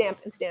stamp and stamp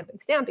and stamp and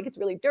stamp, it gets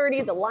really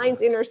dirty. The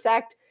lines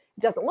intersect.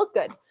 It doesn't look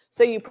good.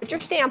 So you put your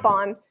stamp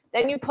on,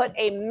 then you put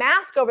a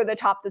mask over the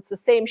top that's the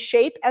same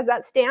shape as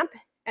that stamp,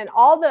 and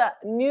all the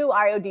new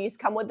IODs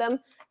come with them.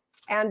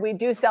 And we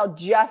do sell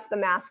just the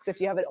masks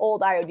if you have an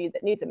old IOD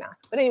that needs a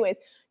mask. But anyways,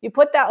 you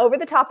put that over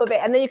the top of it,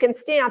 and then you can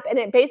stamp, and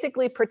it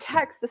basically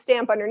protects the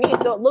stamp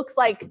underneath. So it looks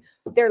like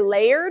they're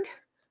layered,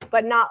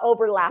 but not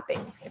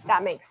overlapping, if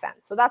that makes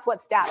sense. So that's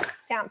what stamp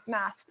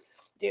masks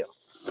do.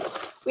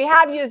 We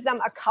have used them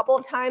a couple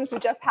of times. We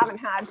just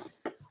haven't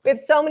we have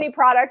so many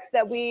products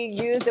that we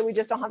use that we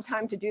just don't have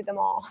time to do them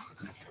all.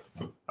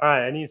 All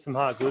right, I need some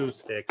hot glue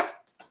sticks.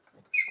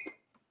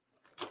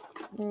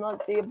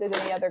 Let's see if there's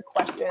any other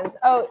questions.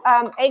 Oh,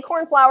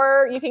 acorn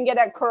flour you can get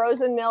at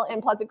Corrosion Mill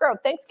in Pleasant Grove.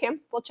 Thanks,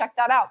 Kim. We'll check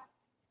that out.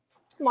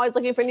 I'm always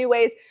looking for new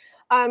ways.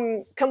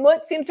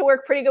 Kamut seems to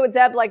work pretty good with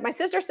Zeb. Like my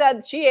sister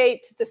said, she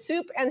ate the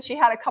soup and she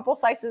had a couple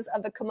slices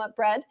of the kamut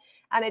bread,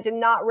 and it did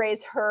not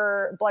raise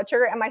her blood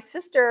sugar. And my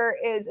sister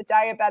is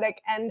diabetic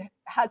and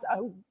has a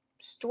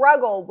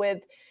struggle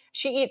with,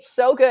 she eats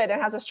so good and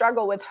has a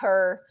struggle with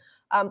her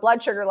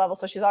blood sugar level.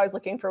 So she's always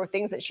looking for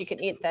things that she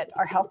can eat that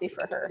are healthy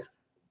for her.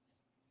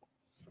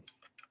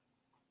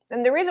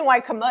 And the reason why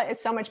kamut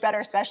is so much better,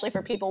 especially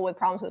for people with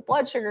problems with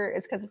blood sugar,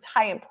 is because it's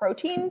high in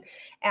protein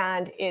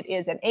and it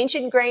is an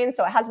ancient grain.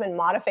 So it hasn't been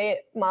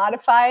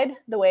modified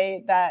the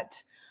way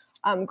that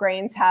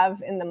grains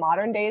have in the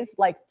modern days.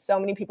 Like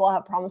so many people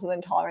have problems with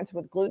intolerance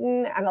with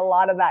gluten. And a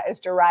lot of that is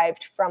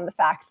derived from the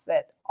fact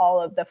that all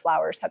of the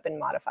flours have been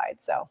modified.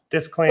 So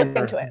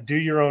disclaimer, do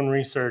your own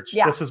research.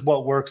 Yeah. This is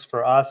what works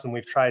for us. And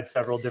we've tried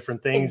several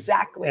different things.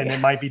 Exactly. And it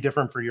might be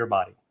different for your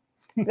body.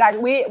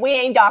 Exactly. We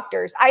ain't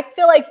doctors. I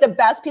feel like the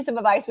best piece of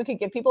advice we could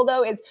give people,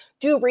 though, is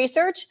do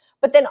research,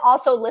 but then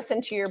also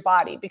listen to your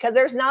body, because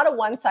there's not a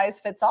one size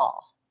fits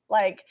all.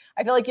 Like,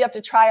 I feel like you have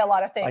to try a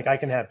lot of things. Like I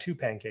can have 2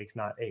 pancakes,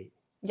 not 8.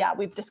 Yeah,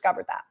 we've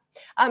discovered that.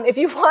 If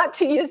you want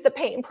to use the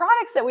paint and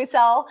products that we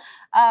sell,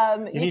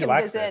 you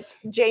can visit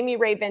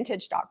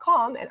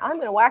JamieRayVintage.com. And I'm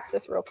going to wax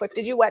this real quick.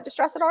 Did you wet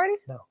distress it already?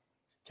 No.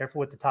 Careful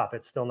with the top.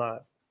 It's still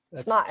not.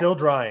 It's still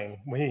drying.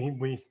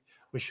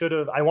 We should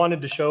have. I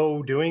wanted to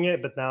show doing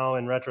it, but now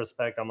in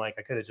retrospect, I'm like,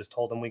 I could have just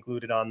told them we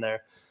glued it on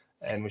there,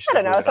 and we should.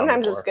 I don't know.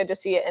 Sometimes it's good to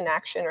see it in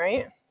action,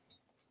 right?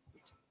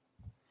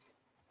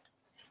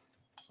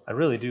 I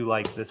really do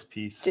like this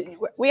piece.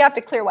 We have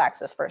to clear wax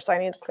this first, so I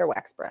need a clear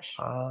wax brush.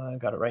 I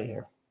got it right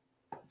here.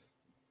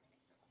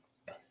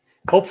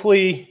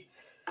 Hopefully,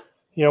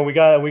 you know, we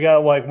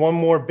got like one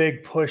more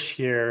big push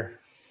here,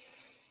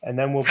 and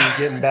then we'll be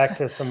getting back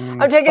to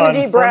some I'm taking a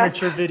deep breath.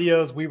 furniture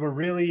videos. We were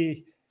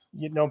really,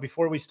 you know,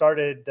 before we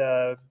started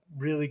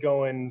really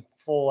going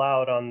full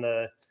out on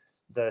the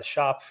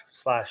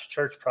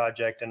shop/church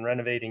project and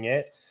renovating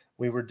it.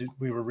 We were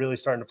really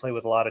starting to play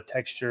with a lot of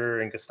texture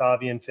and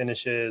Gustavian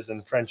finishes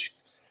and French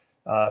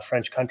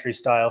country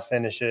style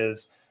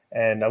finishes,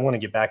 and I want to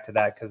get back to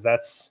that because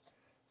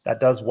that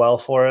does well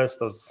for us.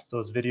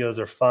 Those videos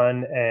are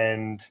fun,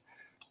 and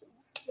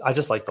I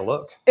just like the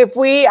look.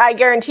 I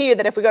guarantee you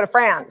that if we go to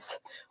France,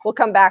 we'll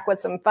come back with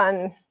some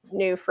fun,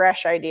 new,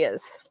 fresh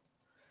ideas.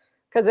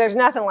 Because there's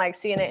nothing like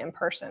seeing it in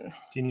person.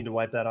 Do you need to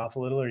wipe that off a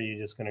little, or are you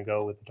just going to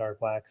go with the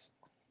dark wax?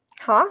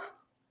 Huh?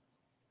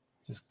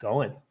 Just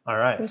going. All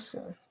right. Just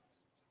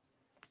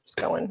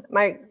going.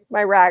 My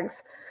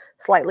rag's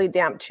slightly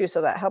damp too,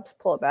 so that helps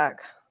pull it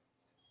back.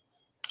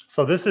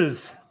 So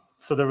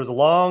there was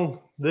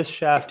this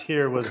shaft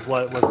here was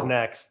what was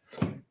next.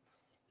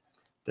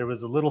 There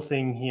was a little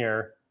thing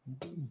here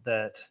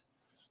that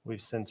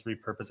we've since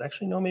repurposed.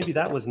 Actually, no, maybe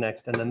that was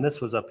next. And then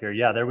this was up here.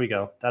 Yeah, there we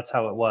go. That's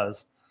how it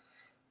was.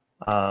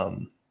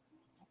 And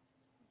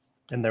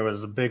there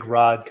was a big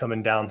rod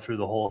coming down through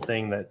the whole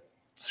thing that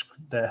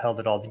held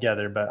it all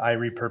together, but I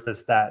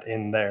repurposed that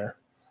in there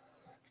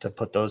to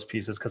put those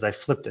pieces because I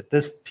flipped it.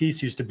 This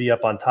piece used to be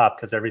up on top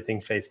because everything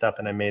faced up,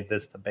 and I made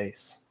this the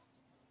base.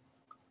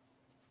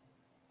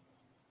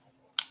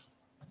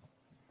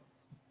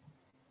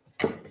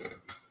 All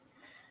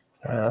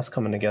right, that's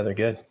coming together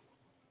good.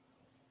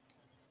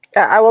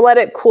 Yeah, I will let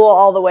it cool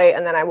all the way,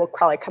 and then I will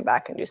probably come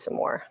back and do some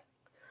more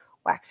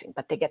waxing,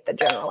 but they get the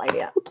general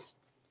idea. Oops,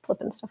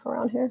 flipping stuff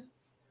around here.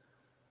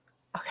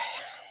 Okay.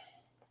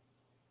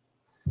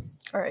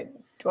 All right.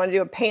 Do you want to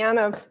do a pan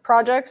of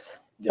projects?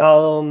 Yeah,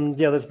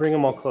 let's bring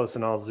them all close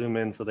and I'll zoom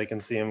in so they can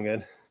see them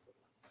good.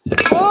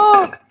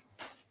 Oh!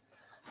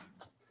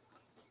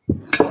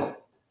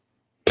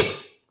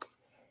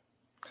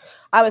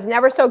 I was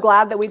never so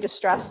glad that we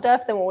distressed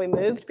stuff than when we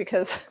moved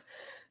because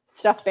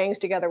stuff bangs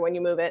together when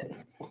you move it.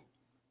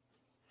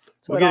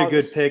 So we'll get a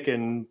good pic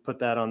and put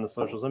that on the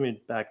socials. Let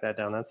me back that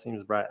down. That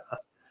seems bright.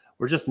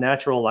 We're just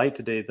natural light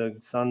today. The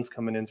sun's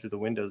coming in through the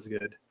windows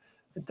good.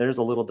 There's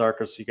a little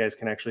darker so you guys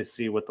can actually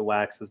see what the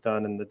wax has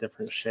done in the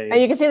different shades.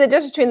 And you can see the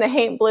difference between the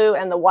haint blue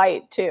and the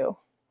white too.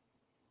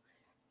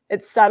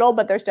 It's subtle,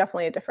 but there's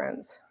definitely a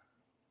difference.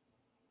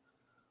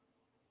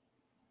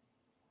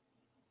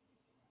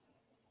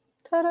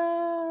 Ta-da!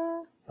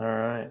 All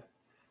right.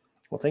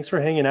 Well, thanks for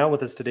hanging out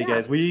with us today,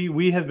 guys.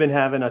 We have been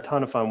having a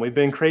ton of fun. We've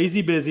been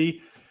crazy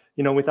busy.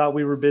 You know, we thought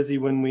we were busy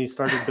when we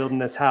started building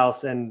this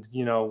house, and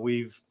you know,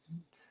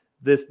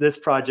 this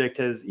project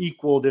has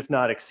equaled, if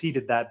not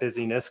exceeded, that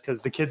busyness because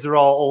the kids are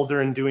all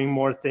older and doing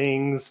more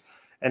things.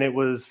 And it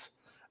was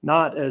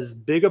not as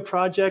big a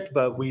project,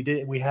 but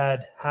we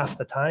had half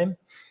the time.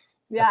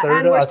 Yeah,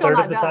 and we're still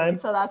not done.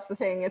 So that's the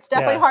thing. It's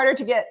definitely harder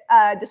to get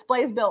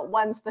displays built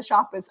once the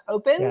shop is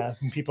open. Yeah,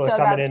 and people are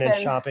coming in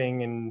and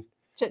shopping and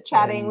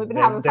chit-chatting. We've been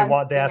having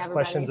fun. They ask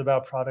questions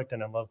about product,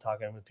 and I love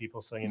talking with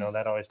people. So, you know,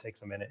 that always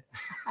takes a minute.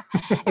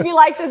 If you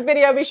like this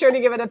video, be sure to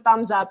give it a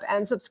thumbs up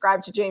and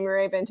subscribe to Jamie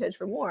Ray Vintage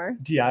for more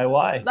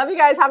DIY. Love you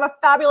guys. Have a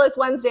fabulous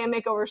Wednesday and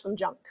make over some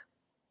junk.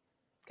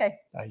 Okay.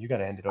 You got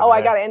to end it over there.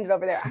 I got to end it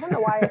over there. I don't know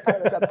why I thought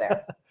it was up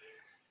there.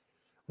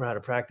 We're out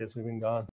of practice. We've been gone.